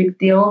such a big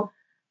deal,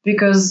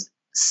 because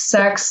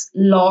sex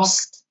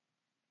lost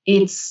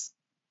its,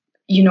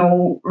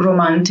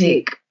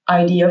 romantic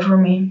idea for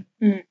me.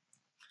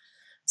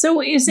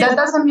 So is it... That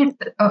doesn't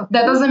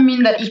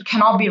mean that it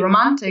cannot be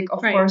romantic.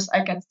 Of course,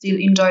 I can still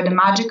enjoy the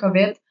magic of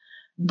it,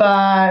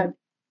 but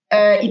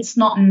it's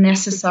not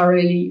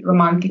necessarily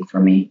romantic for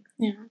me.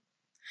 Yeah.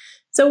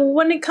 So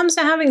when it comes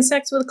to having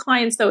sex with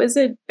clients, though, is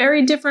it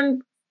very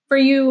different for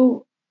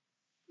you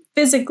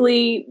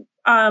physically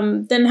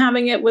than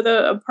having it with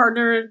a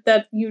partner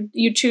that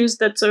you choose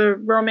that's a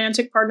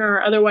romantic partner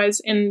or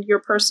otherwise in your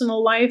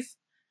personal life?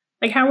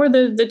 Like, how are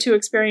the two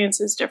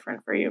experiences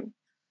different for you?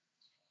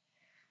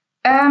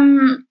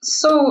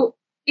 So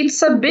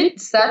it's a bit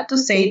sad to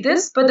say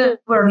this, but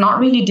we're not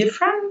really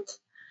different,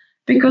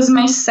 because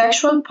my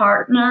sexual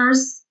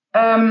partners,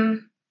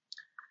 I'm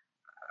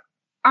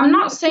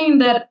not saying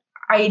that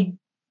I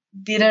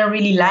didn't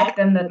really like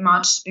them that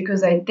much,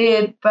 because I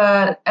did,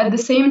 but at the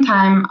same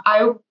time,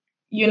 I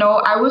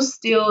was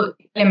still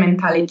in a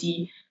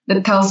mentality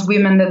that tells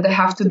women that they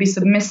have to be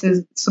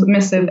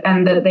submissive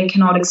and that they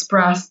cannot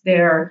express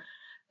their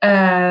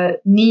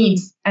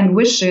needs and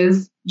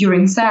wishes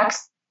during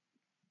sex.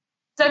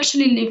 It's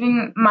actually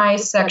living my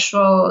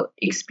sexual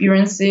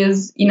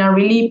experiences in a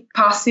really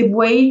passive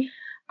way.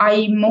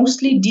 I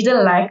mostly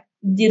didn't like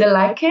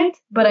it,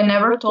 but I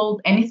never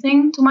told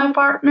anything to my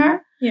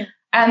partner. Yeah.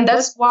 And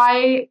that's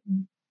why,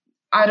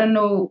 I don't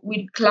know,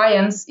 with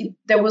clients,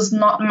 there was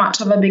not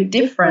much of a big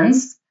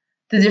difference.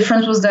 The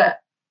difference was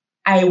that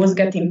I was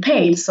getting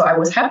paid, so I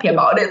was happy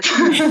about it.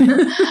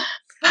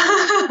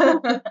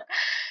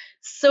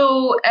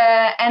 So,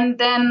 and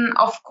then,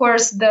 of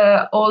course,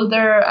 the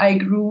older I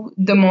grew,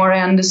 the more I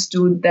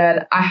understood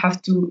that I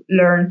have to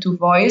learn to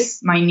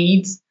voice my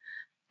needs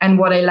and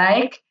what I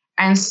like.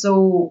 And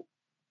so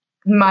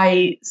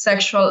my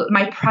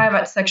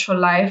private sexual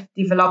life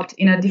developed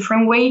in a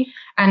different way.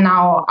 And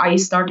now I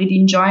started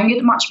enjoying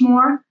it much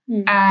more.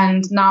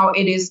 And now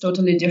it is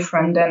totally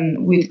different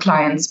than with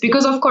clients.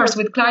 Because, of course,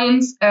 with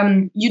clients,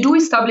 you do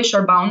establish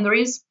your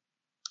boundaries,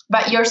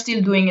 but you're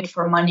still doing it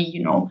for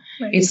money,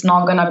 Right. It's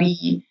not going to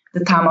be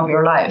the time of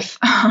your life.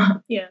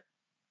 Yeah.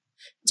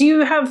 Do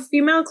you have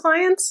female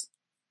clients?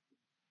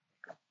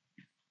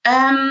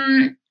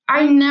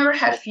 I never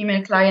had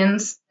female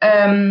clients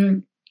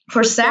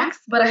for sex,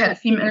 but I had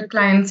female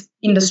clients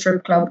in the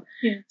strip club.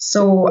 Yeah.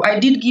 So I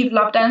did give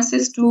lap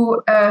dances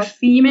to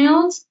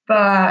females,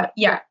 but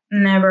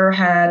never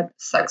had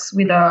sex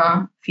with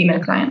a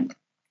female client.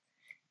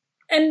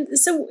 And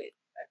so,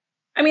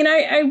 I mean,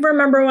 I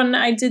remember when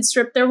I did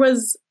strip, there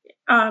was,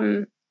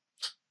 it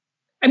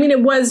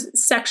was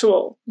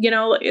sexual,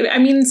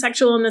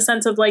 sexual in the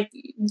sense of like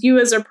you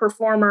as a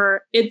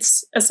performer,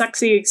 it's a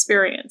sexy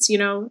experience,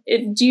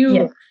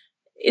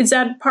 Is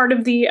that part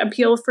of the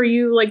appeal for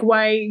you? Like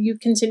why you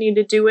continue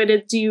to do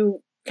it? Do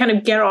you kind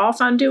of get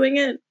off on doing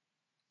it?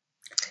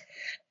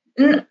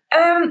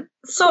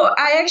 So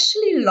I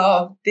actually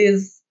love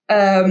this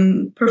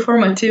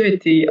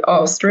performativity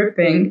of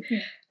stripping.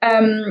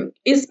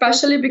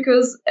 Especially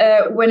because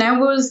when I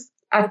was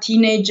a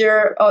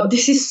teenager,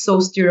 this is so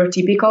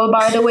stereotypical,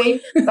 by the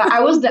way, but I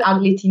was the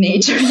ugly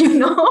teenager,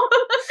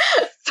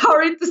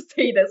 Sorry to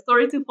say that,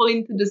 sorry to fall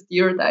into the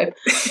stereotype,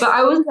 but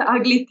I was the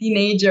ugly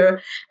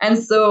teenager, and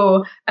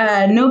so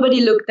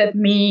nobody looked at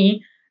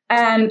me,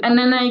 and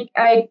then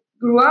I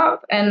grew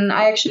up, and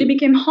I actually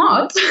became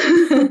hot.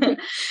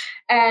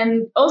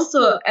 And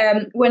also,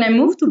 when I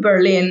moved to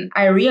Berlin,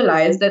 I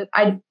realized that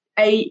I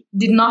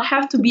did not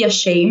have to be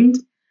ashamed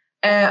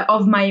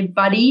of my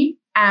body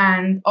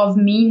and of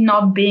me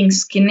not being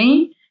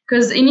skinny,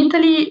 because in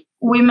Italy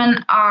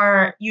women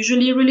are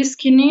usually really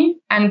skinny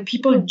and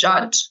people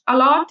judge a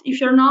lot if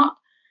you're not.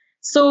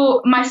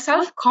 So my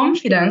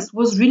self-confidence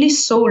was really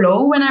so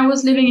low when I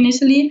was living in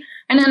Italy,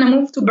 and then I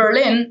moved to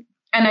Berlin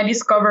and I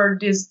discovered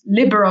this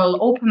liberal,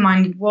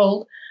 open-minded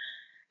world.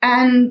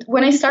 And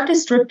when I started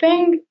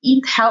stripping,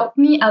 it helped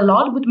me a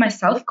lot with my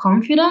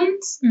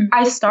self-confidence.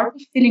 I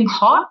started feeling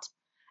hot.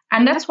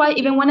 And that's why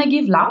even when I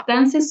give lap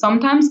dances,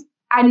 sometimes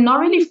I'm not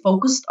really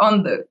focused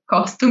on the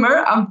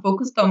customer. I'm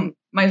focused on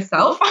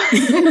myself.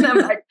 And I'm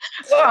like,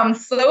 oh, I'm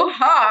so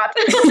hot.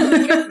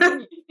 Look at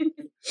me.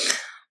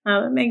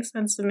 Oh, that makes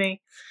sense to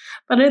me.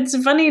 But it's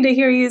funny to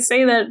hear you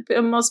say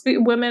that most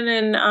women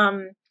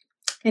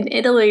in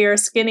Italy are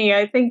skinny.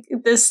 I think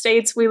the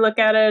States, we look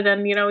at it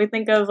and, we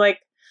think of like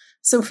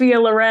Sophia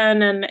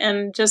Loren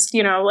and just,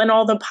 and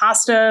all the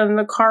pasta and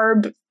the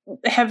carb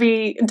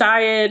heavy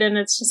diet. And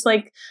it's just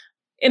like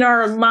in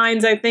our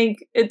minds, I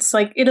think it's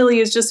like Italy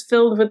is just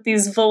filled with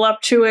these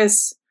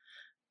voluptuous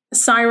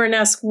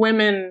siren-esque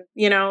women,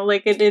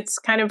 like it's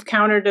kind of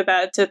counter to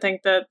that to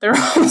think that they're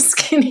all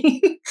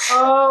skinny.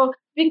 Oh,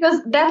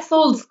 because that's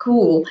old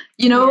school,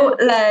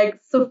 like,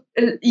 so,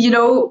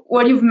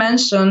 what you've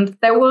mentioned,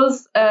 that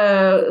was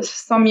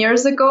some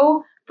years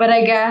ago, but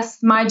I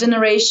guess my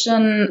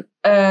generation,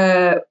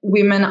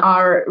 women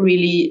are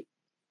really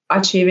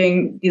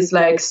achieving these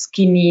like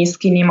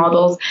skinny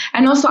models.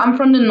 And also I'm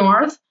from the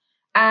north.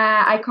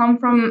 I come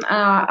from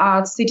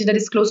a city that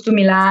is close to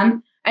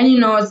Milan, and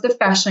it's the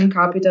fashion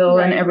capital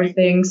and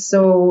everything.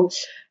 So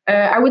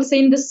I would say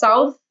in the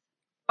south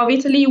of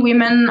Italy,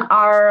 women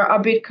are a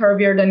bit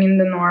curvier than in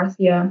the north.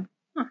 Yeah.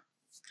 Huh.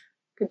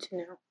 Good to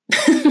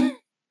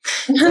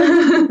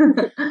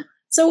know.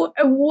 So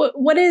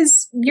what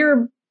is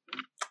your,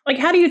 like,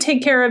 how do you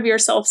take care of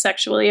yourself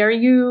sexually? Are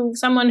you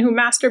someone who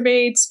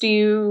masturbates? Do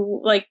you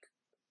like,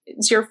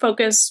 is your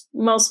focus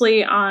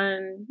mostly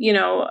on,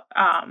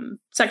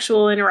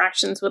 sexual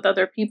interactions with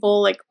other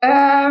people? Like,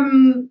 I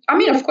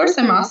mean, of course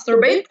I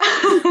masturbate.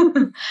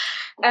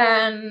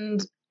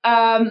 And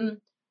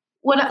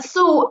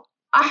so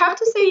I have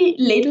to say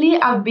lately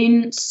I've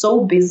been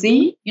so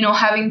busy,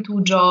 having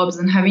 2 jobs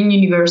and having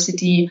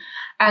university.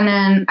 And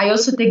then I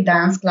also take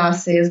dance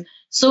classes.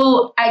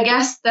 So I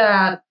guess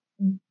that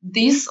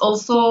this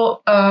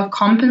also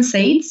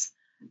compensates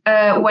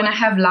when I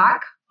have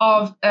lack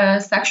of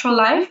sexual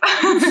life.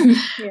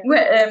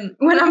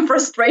 When I'm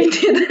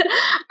frustrated,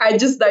 I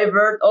just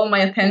divert all my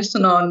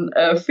attention on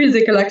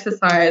physical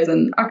exercise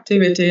and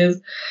activities.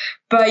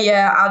 But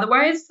yeah,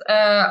 otherwise,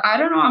 I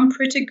don't know, I'm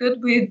pretty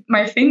good with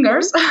my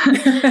fingers.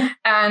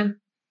 And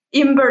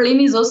in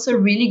Berlin is also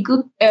really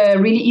good,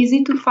 really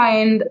easy to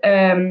find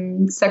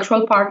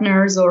sexual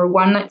partners or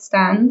one-night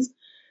stands,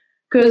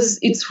 because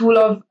it's full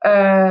of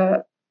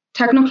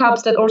techno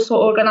clubs that also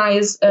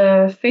organize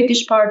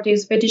fetish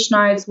parties, fetish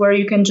nights, where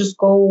you can just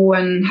go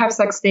and have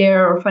sex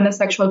there or find a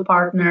sexual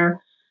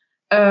partner.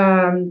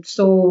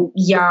 So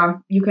yeah,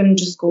 you can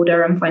just go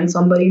there and find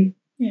somebody.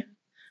 Yeah.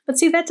 But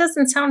see, that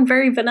doesn't sound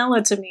very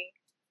vanilla to me.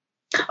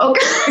 Okay.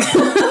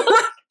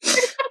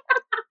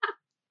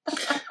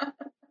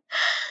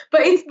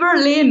 But it's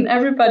Berlin.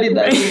 Everybody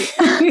does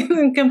it.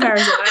 In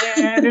comparison,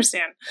 I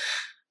understand.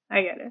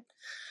 I get it.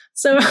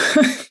 So,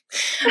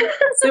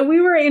 so we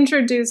were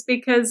introduced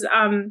because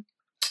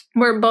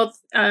we're both,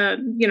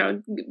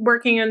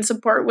 working in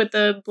support with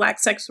the Black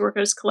Sex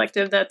Workers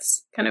Collective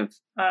that's kind of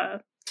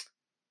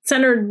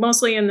centered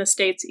mostly in the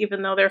States,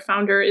 even though their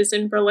founder is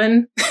in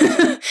Berlin.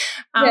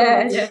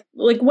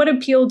 Like, what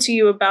appealed to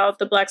you about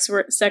the Black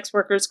Sex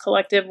Workers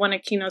Collective when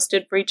Akinos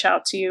did reach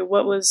out to you?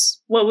 What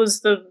was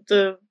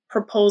the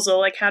proposal?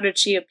 Like, how did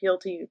she appeal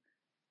to you?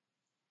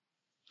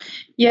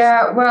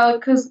 Yeah, well,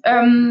 because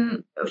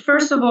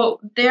first of all,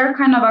 their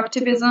kind of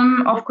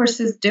activism, of course,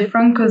 is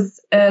different because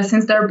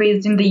since they're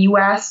based in the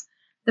US,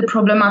 the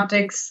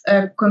problematics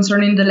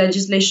concerning the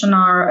legislation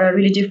are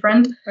really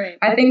different. Right.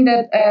 I think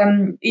that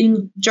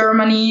in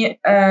Germany,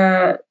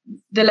 the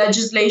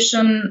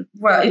legislation,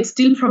 well, it's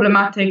still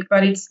problematic,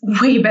 but it's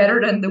way better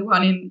than the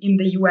one in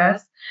the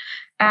US.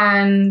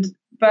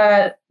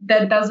 But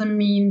that doesn't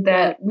mean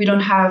that we don't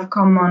have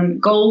common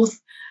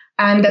goals.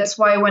 And that's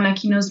why when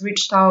Akinos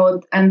reached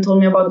out and told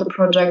me about the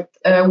project,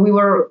 I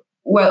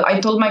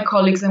told my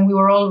colleagues and we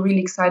were all really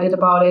excited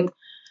about it.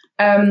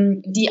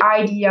 The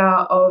idea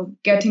of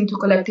getting 2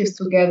 collectives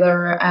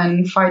together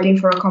and fighting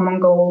for a common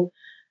goal,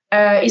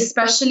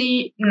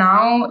 especially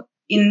now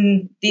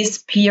in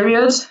this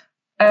period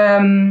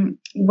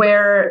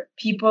where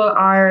people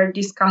are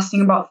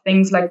discussing about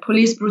things like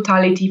police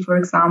brutality, for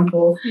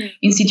example,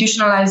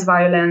 institutionalized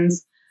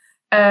violence.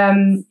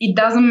 It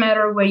doesn't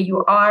matter where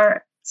you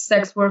are.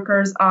 Sex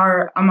workers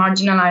are a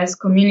marginalized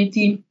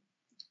community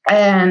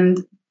and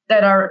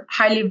that are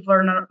highly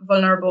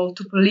vulnerable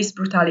to police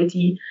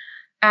brutality.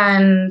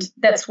 And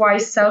that's why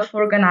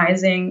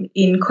self-organizing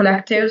in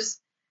collectives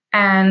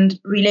and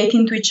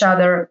relating to each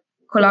other,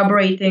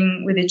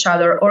 collaborating with each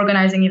other,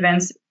 organizing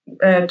events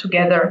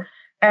together,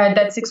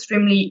 that's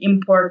extremely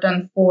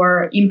important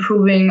for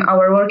improving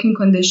our working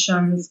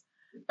conditions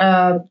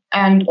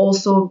and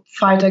also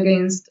fight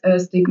against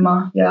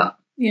stigma.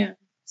 Yeah.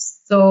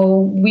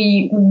 So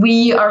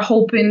we are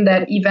hoping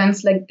that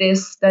events like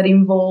this that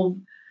involve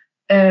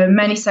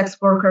many sex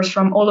workers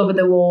from all over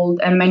the world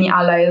and many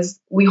allies,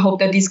 we hope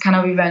that these kind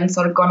of events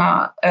are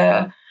gonna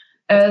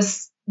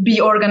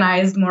be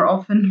organized more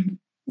often.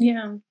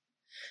 Yeah.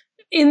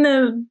 In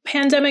the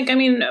pandemic, I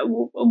mean,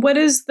 what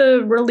has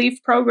the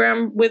relief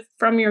program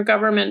from your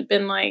government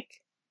been like?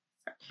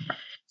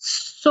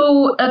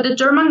 So the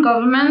German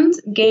government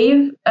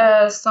gave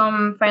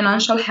some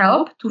financial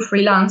help to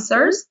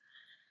freelancers,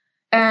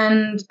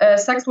 and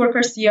sex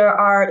workers here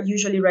are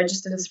usually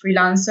registered as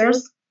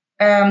freelancers.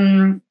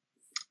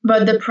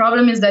 But the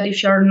problem is that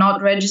if you're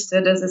not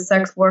registered as a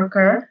sex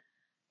worker,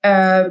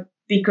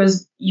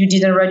 because you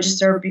didn't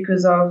register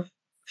because of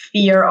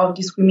fear of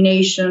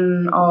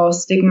discrimination or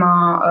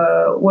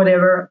stigma,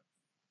 whatever,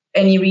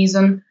 any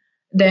reason,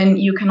 then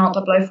you cannot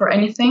apply for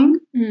anything.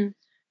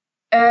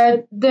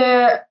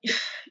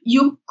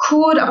 You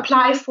could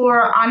apply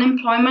for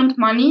unemployment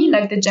money,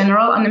 like the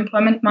general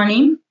unemployment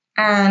money.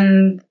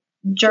 And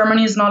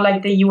Germany is not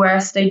like the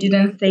US. They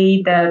didn't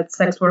say that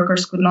sex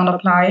workers could not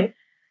apply.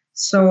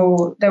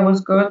 So that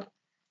was good.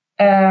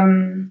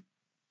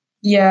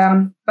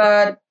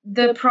 But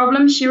the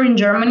problem here in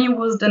Germany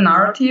was the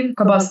narrative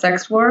about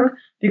sex work,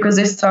 because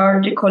they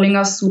started calling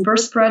us super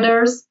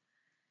spreaders,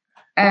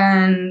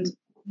 and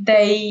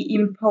they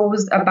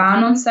imposed a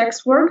ban on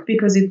sex work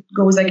because it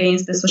goes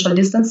against the social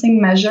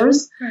distancing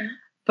measures. Right.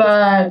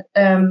 But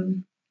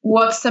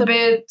what's a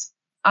bit,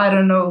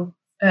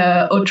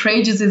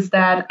 outrageous is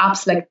that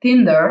apps like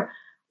Tinder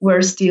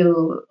were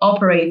still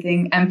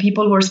operating and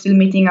people were still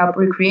meeting up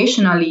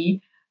recreationally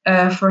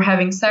for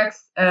having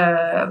sex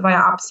via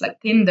apps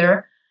like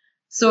Tinder.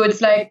 So it's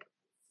like,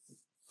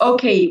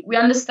 okay, we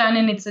understand,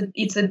 and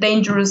it's a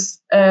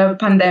dangerous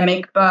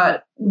pandemic,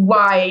 but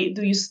why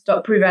do you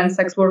prevent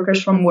sex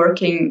workers from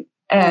working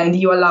and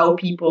you allow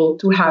people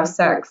to have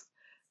sex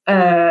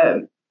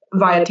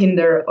via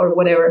Tinder or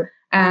whatever?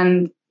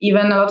 And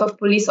even a lot of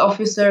police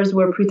officers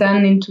were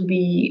pretending to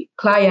be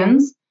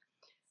clients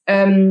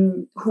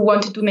who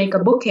wanted to make a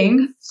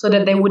booking so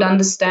that they would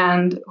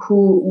understand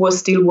who was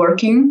still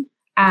working,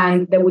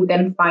 and they would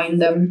then find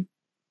them.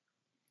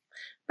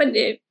 But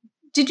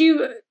did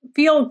you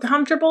feel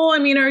comfortable? I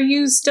mean, are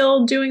you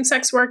still doing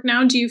sex work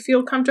now? Do you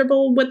feel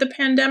comfortable with the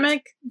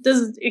pandemic?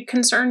 Does it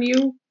concern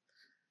you?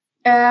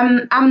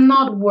 I'm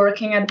not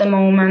working at the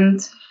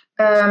moment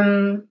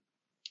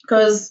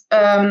because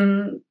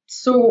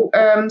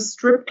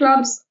strip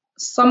clubs,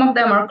 some of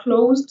them are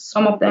closed,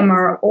 some of them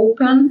are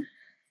open.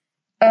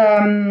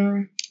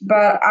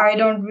 But I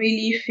don't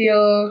really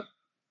feel,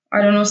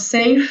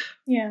 safe.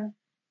 Yeah.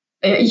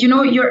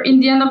 You're in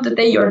the end of the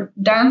day, you're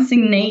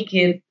dancing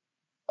naked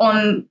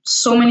on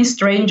so many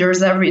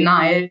strangers every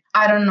night.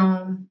 I don't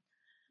know.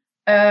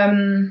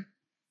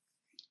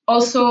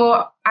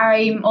 Also,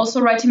 I'm also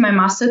writing my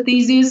master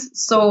thesis.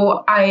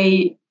 So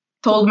I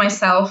told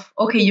myself,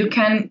 okay, you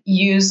can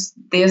use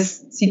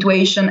this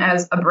situation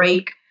as a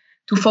break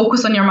to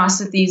focus on your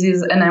master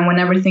thesis. And then when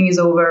everything is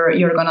over,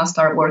 you're going to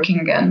start working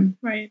again.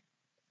 Right.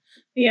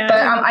 Yeah. But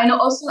I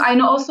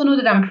also know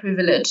that I'm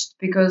privileged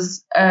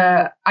because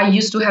I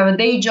used to have a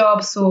day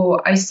job.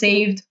 So I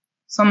saved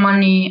some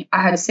money.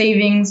 I had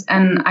savings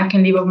and I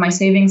can live off my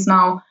savings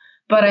now.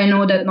 But I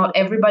know that not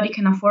everybody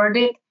can afford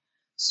it.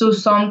 So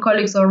some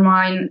colleagues of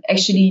mine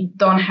actually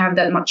don't have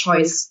that much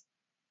choice.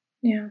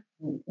 Yeah.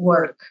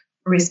 Work,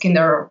 risking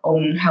their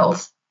own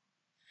health.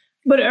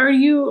 But are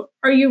you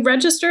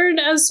registered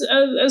as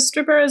a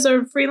stripper, as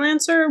a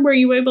freelancer? Were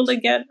you able to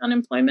get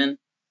unemployment?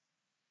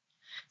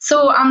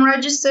 So I'm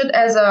registered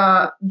as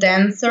a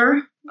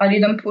dancer. I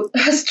didn't put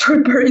a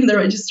stripper in the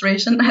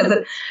registration,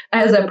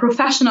 as a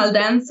professional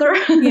dancer.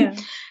 Yeah.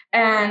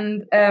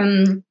 And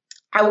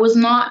I was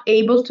not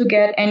able to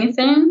get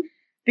anything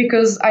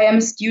because I am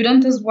a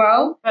student as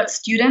well. But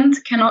students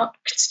cannot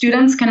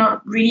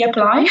really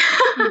apply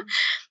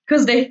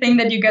because they think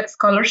that you get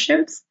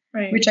scholarships,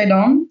 right, which I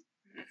don't.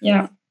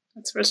 Yeah.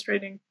 That's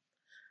frustrating.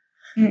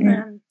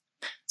 Mm-hmm.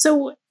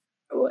 So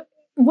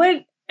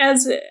what,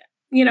 as a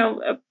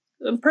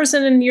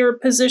person in your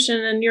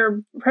position and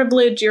your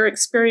privilege, your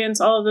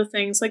experience, all of the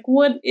things, like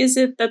what is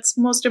it that's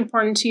most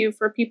important to you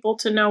for people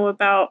to know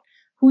about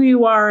who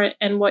you are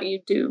and what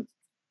you do?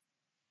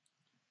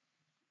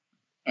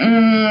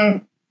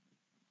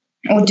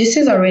 This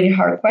is a really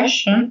hard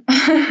question.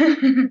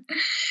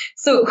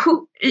 So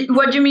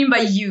what do you mean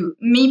by you?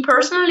 Me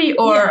personally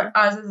or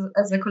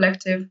as a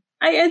collective?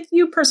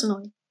 You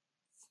personally.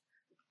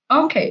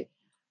 Okay.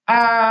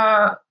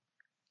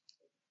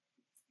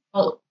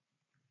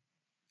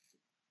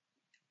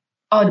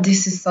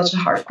 This is such a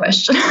hard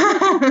question.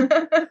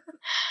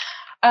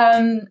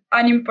 An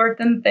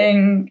important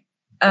thing.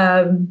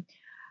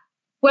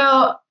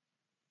 Well,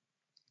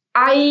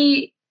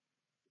 I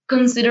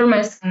consider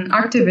myself an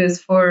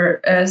activist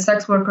for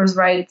sex workers'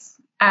 rights,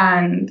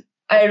 and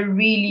I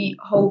really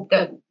hope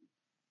that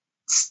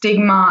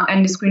stigma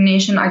and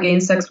discrimination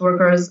against sex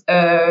workers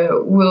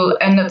will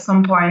end at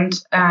some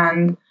point.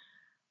 And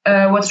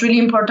what's really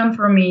important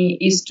for me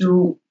is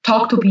to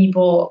talk to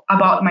people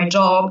about my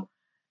job,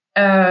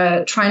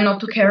 try not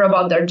to care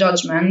about their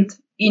judgment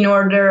in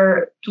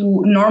order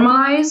to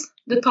normalize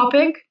the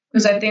topic,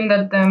 because I think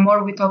that the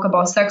more we talk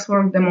about sex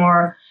work, the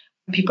more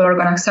people are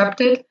going to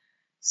accept it.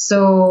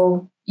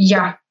 So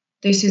yeah,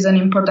 this is an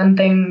important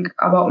thing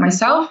about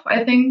myself,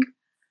 I think.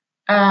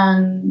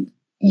 And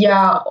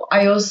yeah,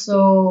 I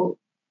also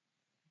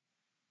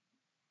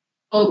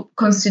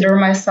consider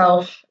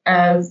myself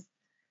as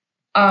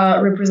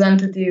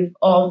representative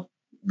of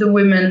the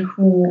women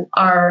who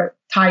are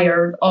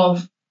tired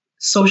of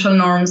social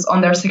norms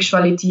on their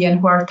sexuality and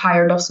who are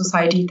tired of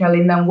society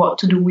telling them what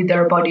to do with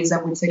their bodies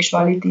and with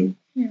sexuality.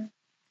 Yeah.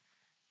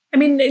 I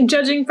mean,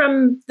 judging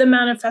from the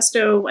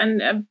manifesto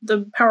and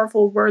the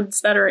powerful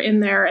words that are in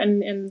there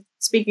and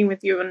speaking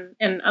with you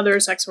and other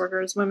sex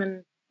workers,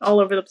 women all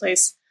over the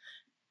place,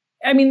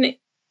 I mean,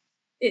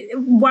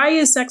 why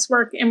is sex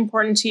work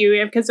important to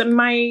you? Because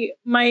my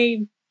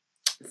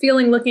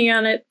feeling looking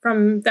at it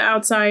from the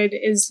outside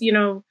is, you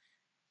know,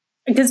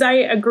 because I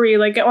agree,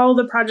 like all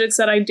the projects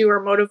that I do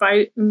are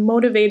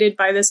motivated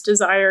by this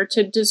desire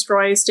to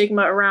destroy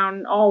stigma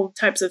around all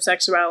types of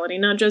sexuality,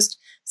 not just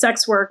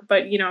sex work,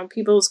 but, you know,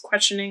 people's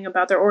questioning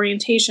about their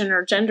orientation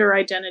or gender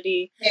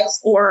identity,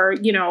 yes, or,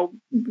 you know,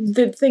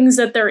 the things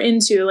that they're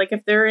into, like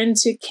if they're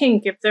into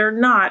kink, if they're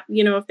not,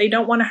 you know, if they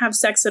don't want to have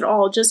sex at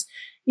all, just,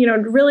 you know,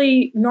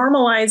 really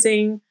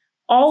normalizing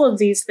all of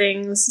these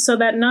things so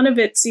that none of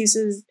it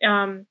ceases,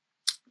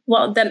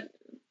 that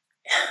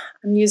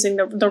I'm using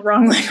the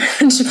wrong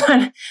language,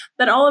 but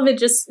that all of it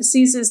just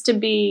ceases to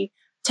be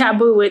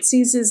taboo. It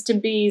ceases to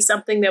be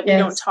something that we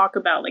don't talk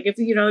about. Like if,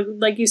 you know,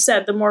 like you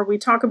said, the more we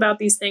talk about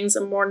these things,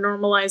 the more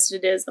normalized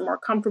it is, the more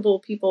comfortable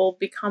people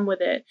become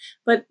with it.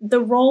 But the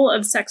role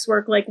of sex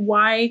work, like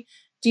why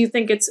do you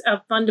think it's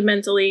a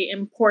fundamentally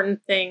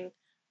important thing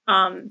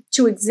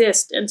to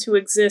exist and to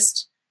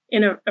exist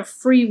in a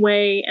free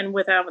way and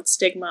without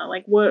stigma?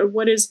 Like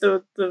what is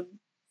the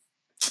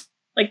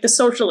like the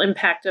social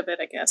impact of it,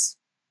 I guess?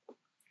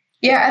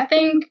 Yeah, I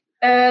think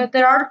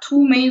there are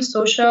two main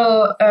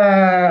social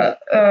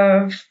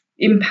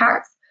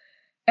impacts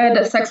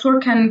that sex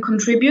work can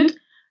contribute.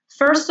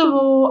 First of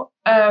all,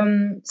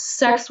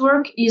 sex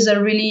work is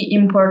a really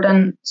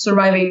important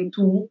surviving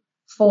tool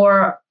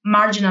for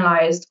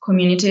marginalized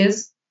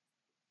communities.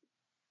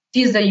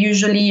 These that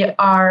usually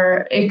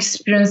are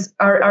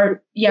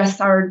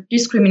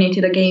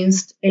discriminated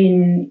against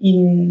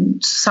in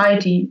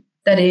society.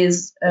 That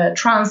is,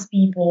 trans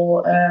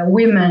people,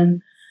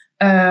 women,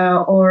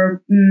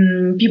 or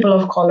people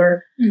of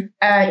color.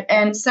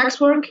 And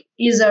sex work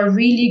is a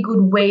really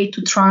good way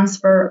to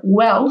transfer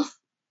wealth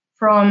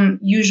from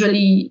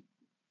usually,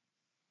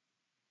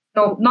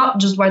 no, not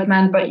just white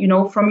men, but, you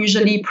know, from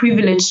usually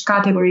privileged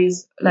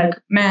categories like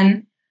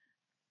men,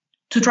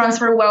 to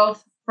transfer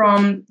wealth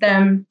from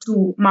them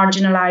to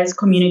marginalized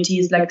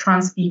communities like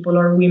trans people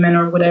or women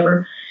or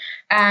whatever.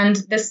 And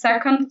the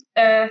second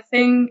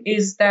thing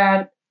is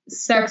that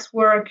sex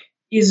work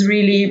is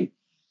really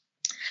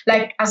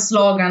like a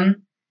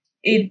slogan.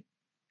 It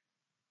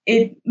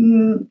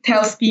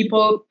tells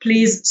people,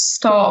 please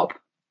stop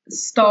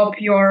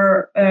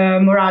your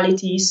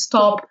morality,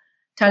 stop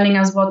telling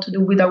us what to do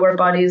with our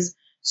bodies,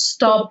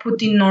 stop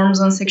putting norms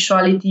on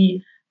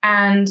sexuality,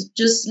 and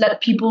just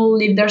let people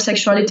live their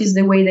sexualities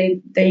the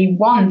way they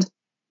want.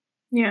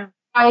 Yeah.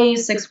 Why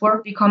sex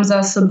work becomes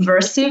a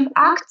subversive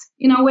act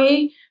in a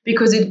way,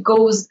 because it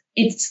goes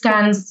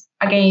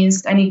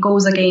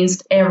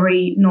against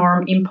every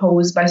norm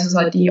imposed by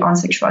society on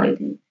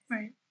sexuality.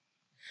 Right.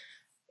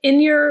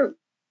 In your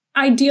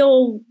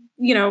ideal,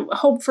 you know,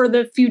 hope for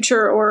the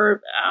future,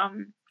 or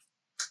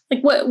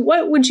like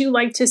what would you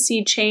like to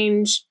see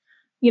change,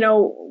 you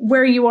know,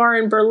 where you are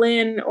in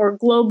Berlin or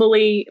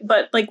globally,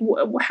 but like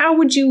how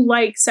would you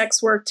like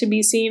sex work to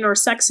be seen, or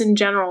sex in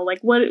general?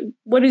 Like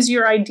what is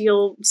your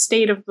ideal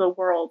state of the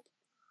world?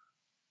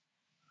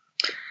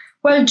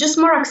 Well, just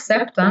more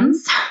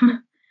acceptance.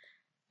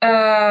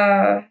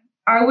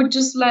 I would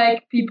just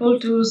like people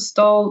to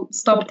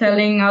stop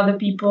telling other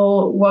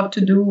people what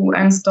to do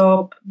and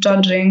stop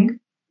judging.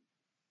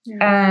 Yeah.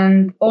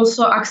 And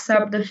also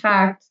accept the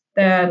fact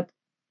that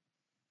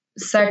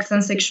sex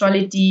and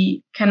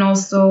sexuality can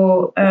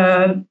also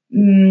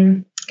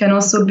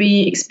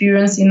be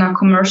experienced in a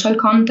commercial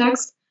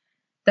context,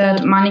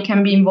 that money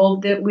can be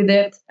involved with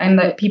it, and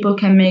that people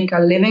can make a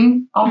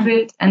living of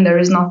it, and there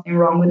is nothing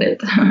wrong with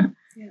it.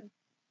 Yeah.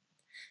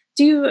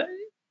 Do you...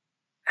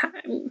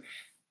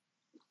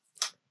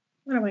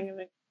 Where am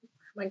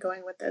I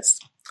going with this?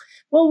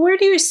 Well, where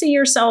do you see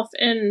yourself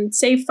in,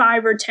 say,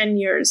 5 or 10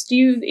 years?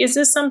 Is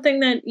this something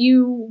that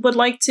you would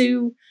like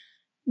to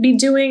be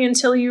doing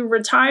until you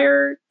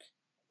retire?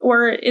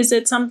 Or is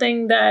it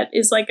something that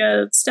is like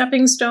a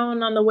stepping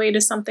stone on the way to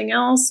something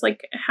else?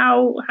 Like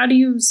how do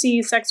you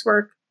see sex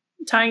work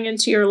tying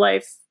into your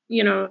life,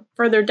 you know,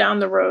 further down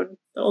the road,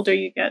 the older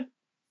you get?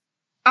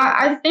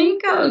 I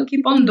think I'll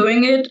keep on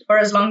doing it for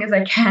as long as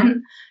I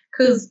can.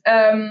 Because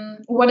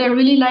what I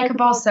really like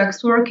about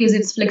sex work is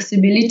its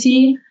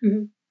flexibility.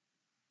 Mm-hmm.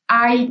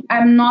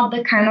 I'm not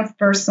the kind of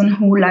person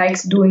who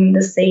likes doing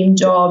the same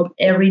job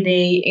every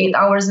day, 8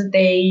 hours a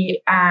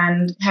day,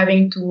 and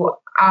having to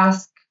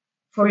ask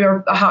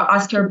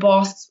your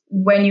boss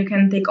when you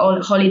can take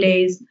all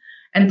holidays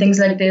and things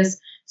like this.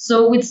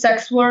 So with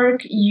sex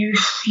work, you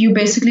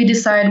basically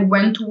decide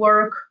when to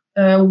work,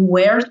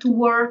 where to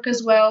work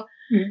as well.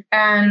 Mm-hmm.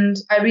 And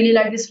I really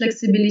like this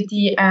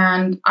flexibility,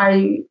 and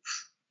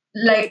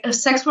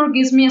sex work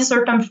gives me a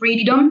certain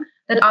freedom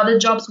that other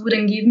jobs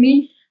wouldn't give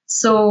me.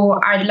 So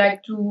I'd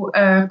like to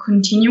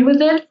continue with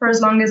it for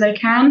as long as I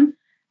can.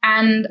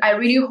 And I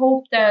really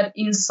hope that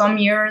in some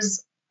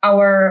years,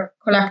 our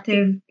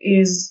collective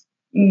is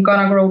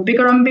gonna grow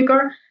bigger and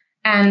bigger,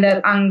 and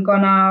that I'm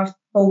gonna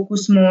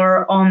focus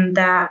more on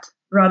that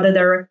rather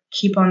than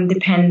keep on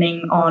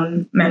depending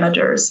on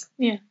managers.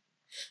 Yeah.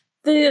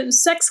 The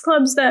sex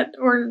clubs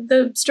or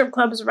the strip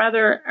clubs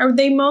rather, are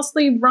they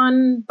mostly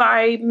run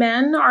by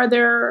men? Are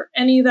there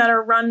any that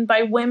are run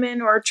by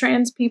women or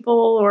trans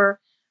people,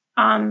 or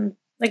I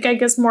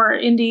guess more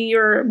indie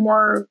or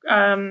more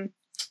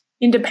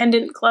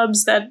independent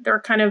clubs that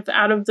are kind of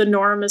out of the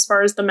norm as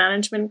far as the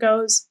management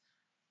goes?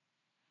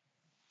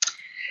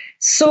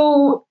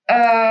 So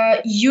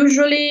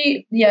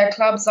usually,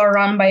 clubs are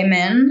run by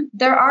men.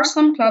 There are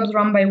some clubs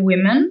run by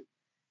women.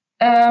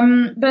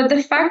 But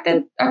the fact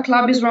that a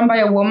club is run by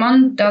a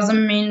woman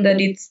doesn't mean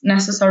that it's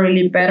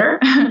necessarily better,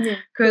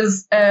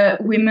 because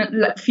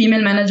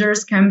female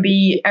managers can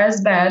be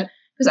as bad.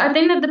 Because I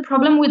think that the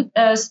problem with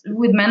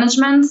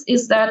management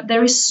is that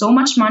there is so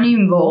much money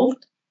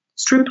involved.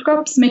 Strip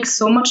clubs make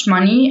so much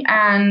money,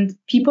 and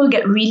people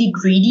get really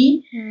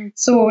greedy.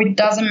 So it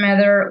doesn't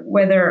matter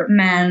whether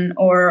man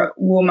or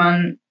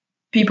woman.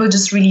 People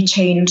just really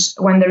change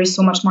when there is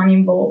so much money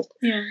involved.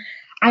 Yeah.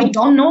 I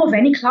don't know of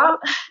any club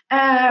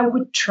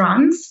with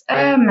trans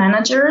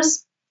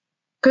managers,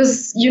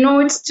 because,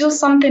 it's still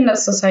something that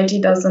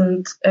society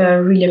doesn't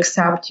really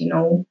accept,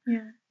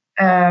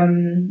 Yeah.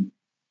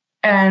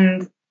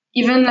 And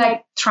even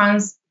like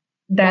trans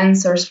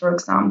dancers, for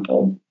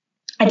example,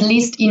 at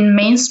least in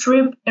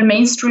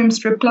mainstream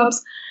strip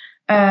clubs,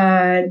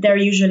 they're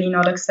usually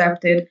not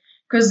accepted,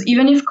 because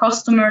even if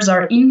customers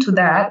are into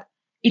that,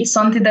 it's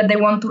something that they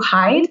want to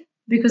hide,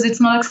 because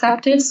it's not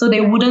accepted. So they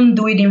wouldn't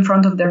do it in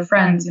front of their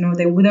friends.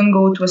 They wouldn't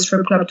go to a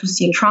strip club to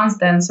see a trans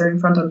dancer in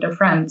front of their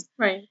friends.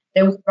 Right.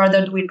 They would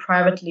rather do it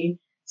privately.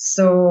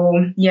 So,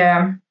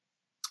 yeah.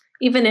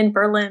 Even in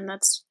Berlin,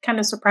 that's kind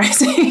of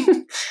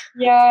surprising.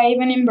 Yeah,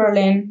 even in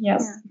Berlin,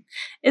 yes.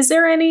 Yeah. Is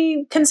there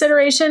any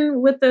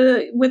consideration with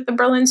the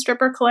Berlin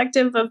Stripper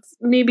Collective of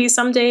maybe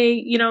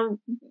someday,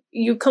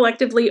 you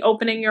collectively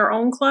opening your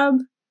own club?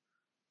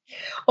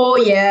 Oh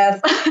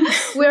yes,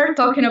 we are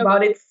talking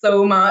about it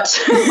so much.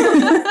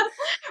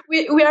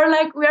 we are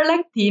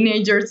like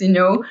teenagers,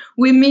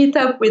 We meet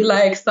up with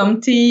like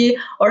some tea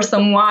or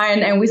some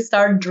wine, and we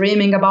start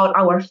dreaming about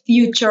our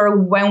future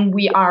when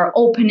we are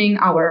opening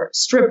our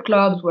strip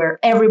clubs where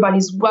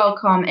everybody's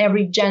welcome,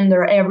 every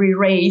gender, every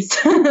race.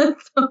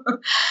 So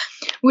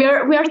we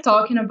are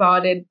talking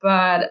about it,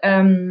 but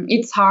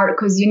it's hard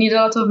because you need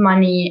a lot of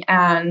money,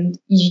 and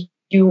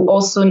you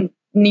also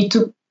need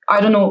to,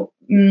 I don't know.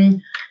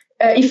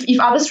 If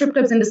other strip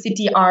clubs in the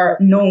city are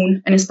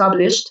known and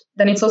established,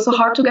 then it's also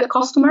hard to get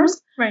customers.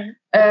 Right.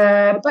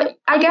 But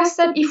I guess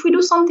that if we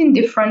do something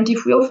different,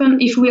 if we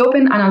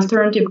open an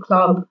alternative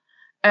club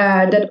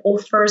that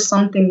offers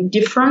something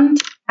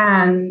different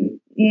and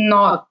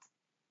not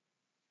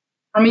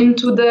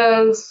to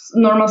the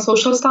normal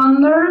social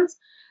standards,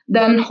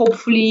 then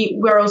hopefully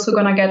we're also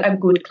gonna get a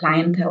good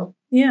clientele.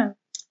 Yeah.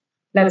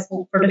 Let's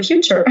hope for the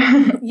future.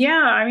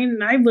 Yeah,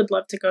 I would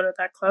love to go to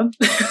that club.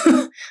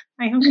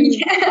 I hope you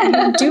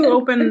do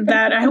open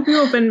that. I hope you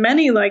open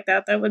many like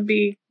that. That would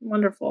be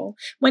wonderful.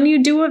 When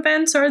you do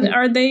events,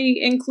 are they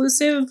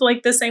inclusive,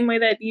 like the same way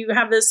that you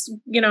have this,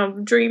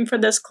 dream for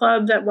this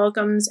club that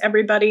welcomes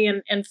everybody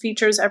and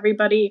features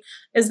everybody?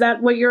 Is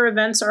that what your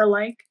events are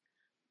like?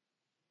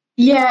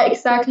 Yeah,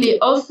 exactly.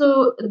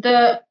 Also,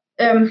 the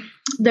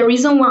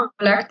reason why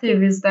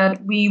collective is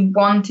that we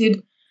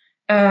wanted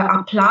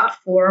a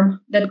platform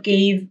that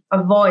gave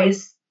a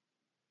voice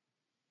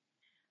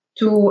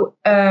to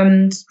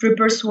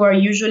strippers who are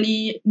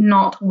usually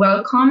not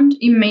welcomed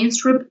in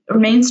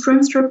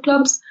mainstream strip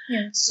clubs.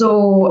 Yeah.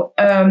 So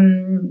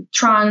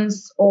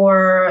trans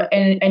or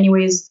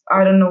anyways,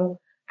 I don't know,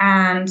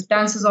 and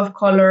dancers of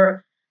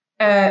color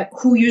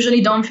who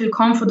usually don't feel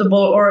comfortable,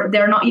 or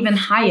they're not even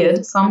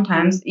hired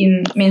sometimes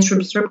in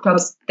mainstream strip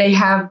clubs. They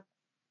have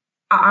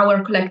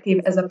our collective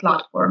as a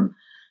platform.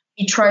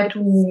 We try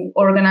to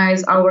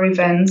organize our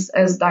events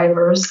as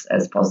diverse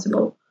as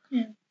possible.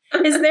 Yeah.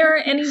 Is there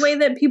any way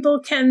that people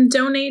can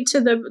donate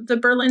to the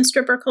Berlin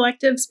Stripper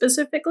Collective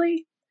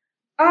specifically?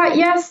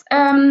 Yes.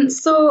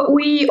 So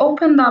we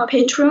opened a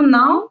Patreon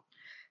now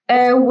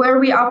where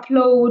we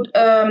upload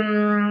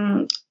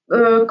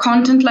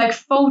content like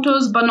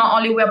photos, but not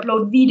only, we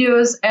upload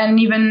videos and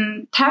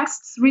even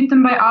texts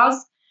written by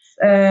us.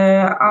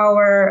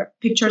 Our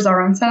pictures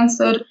are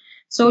uncensored.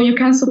 So you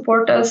can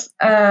support us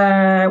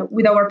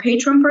with our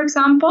Patreon, for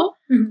example.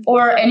 Mm-hmm.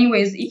 Or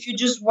anyways, if you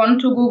just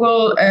want to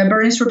Google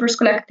Berlin Strippers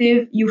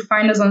Collective, you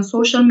find us on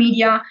social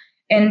media,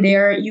 and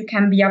there you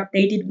can be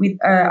updated with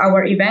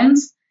our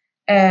events.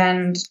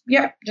 And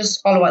yeah,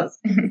 just follow us.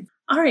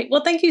 All right.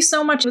 Well, thank you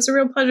so much. It was a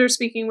real pleasure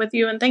speaking with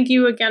you. And thank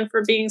you again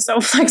for being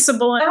so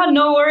flexible.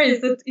 No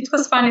worries. It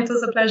was fun. It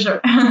was a pleasure.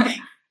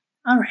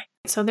 All right.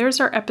 So there's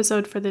our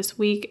episode for this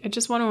week. I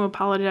just want to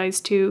apologize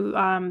too.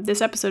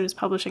 This episode is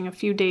publishing a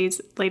few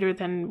days later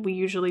than we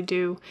usually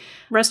do.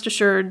 Rest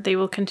assured, they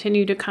will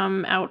continue to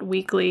come out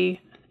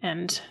weekly,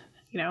 and,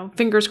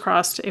 fingers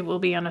crossed it will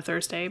be on a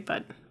Thursday,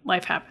 but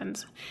life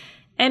happens.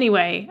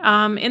 Anyway,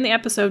 in the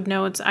episode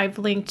notes, I've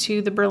linked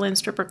to the Berlin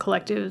Stripper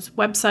Collective's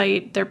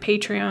website, their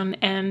Patreon,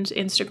 and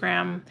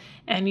Instagram,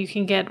 and you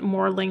can get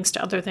more links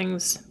to other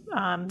things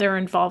they're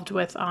involved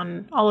with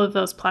on all of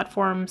those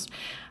platforms.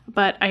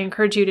 But I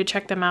encourage you to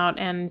check them out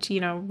and,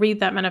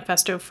 read that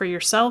manifesto for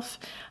yourself.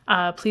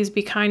 Please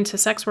be kind to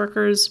sex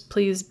workers.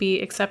 Please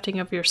be accepting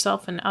of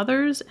yourself and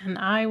others. And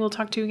I will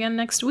talk to you again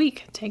next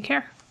week. Take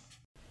care.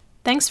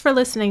 Thanks for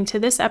listening to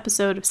this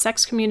episode of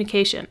Sex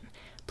Communication.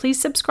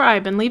 Please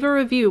subscribe and leave a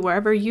review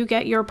wherever you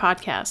get your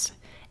podcast.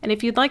 And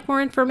if you'd like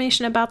more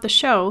information about the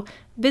show,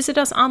 visit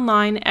us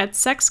online at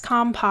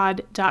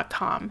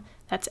sexcompod.com.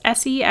 That's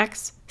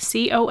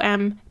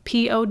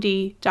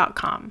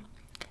sexcompod.com.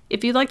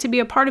 If you'd like to be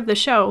a part of the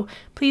show,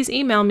 please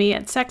email me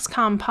at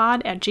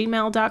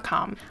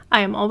sexcompod@gmail.com.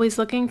 I am always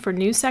looking for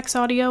new sex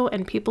audio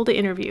and people to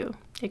interview.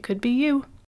 It could be you.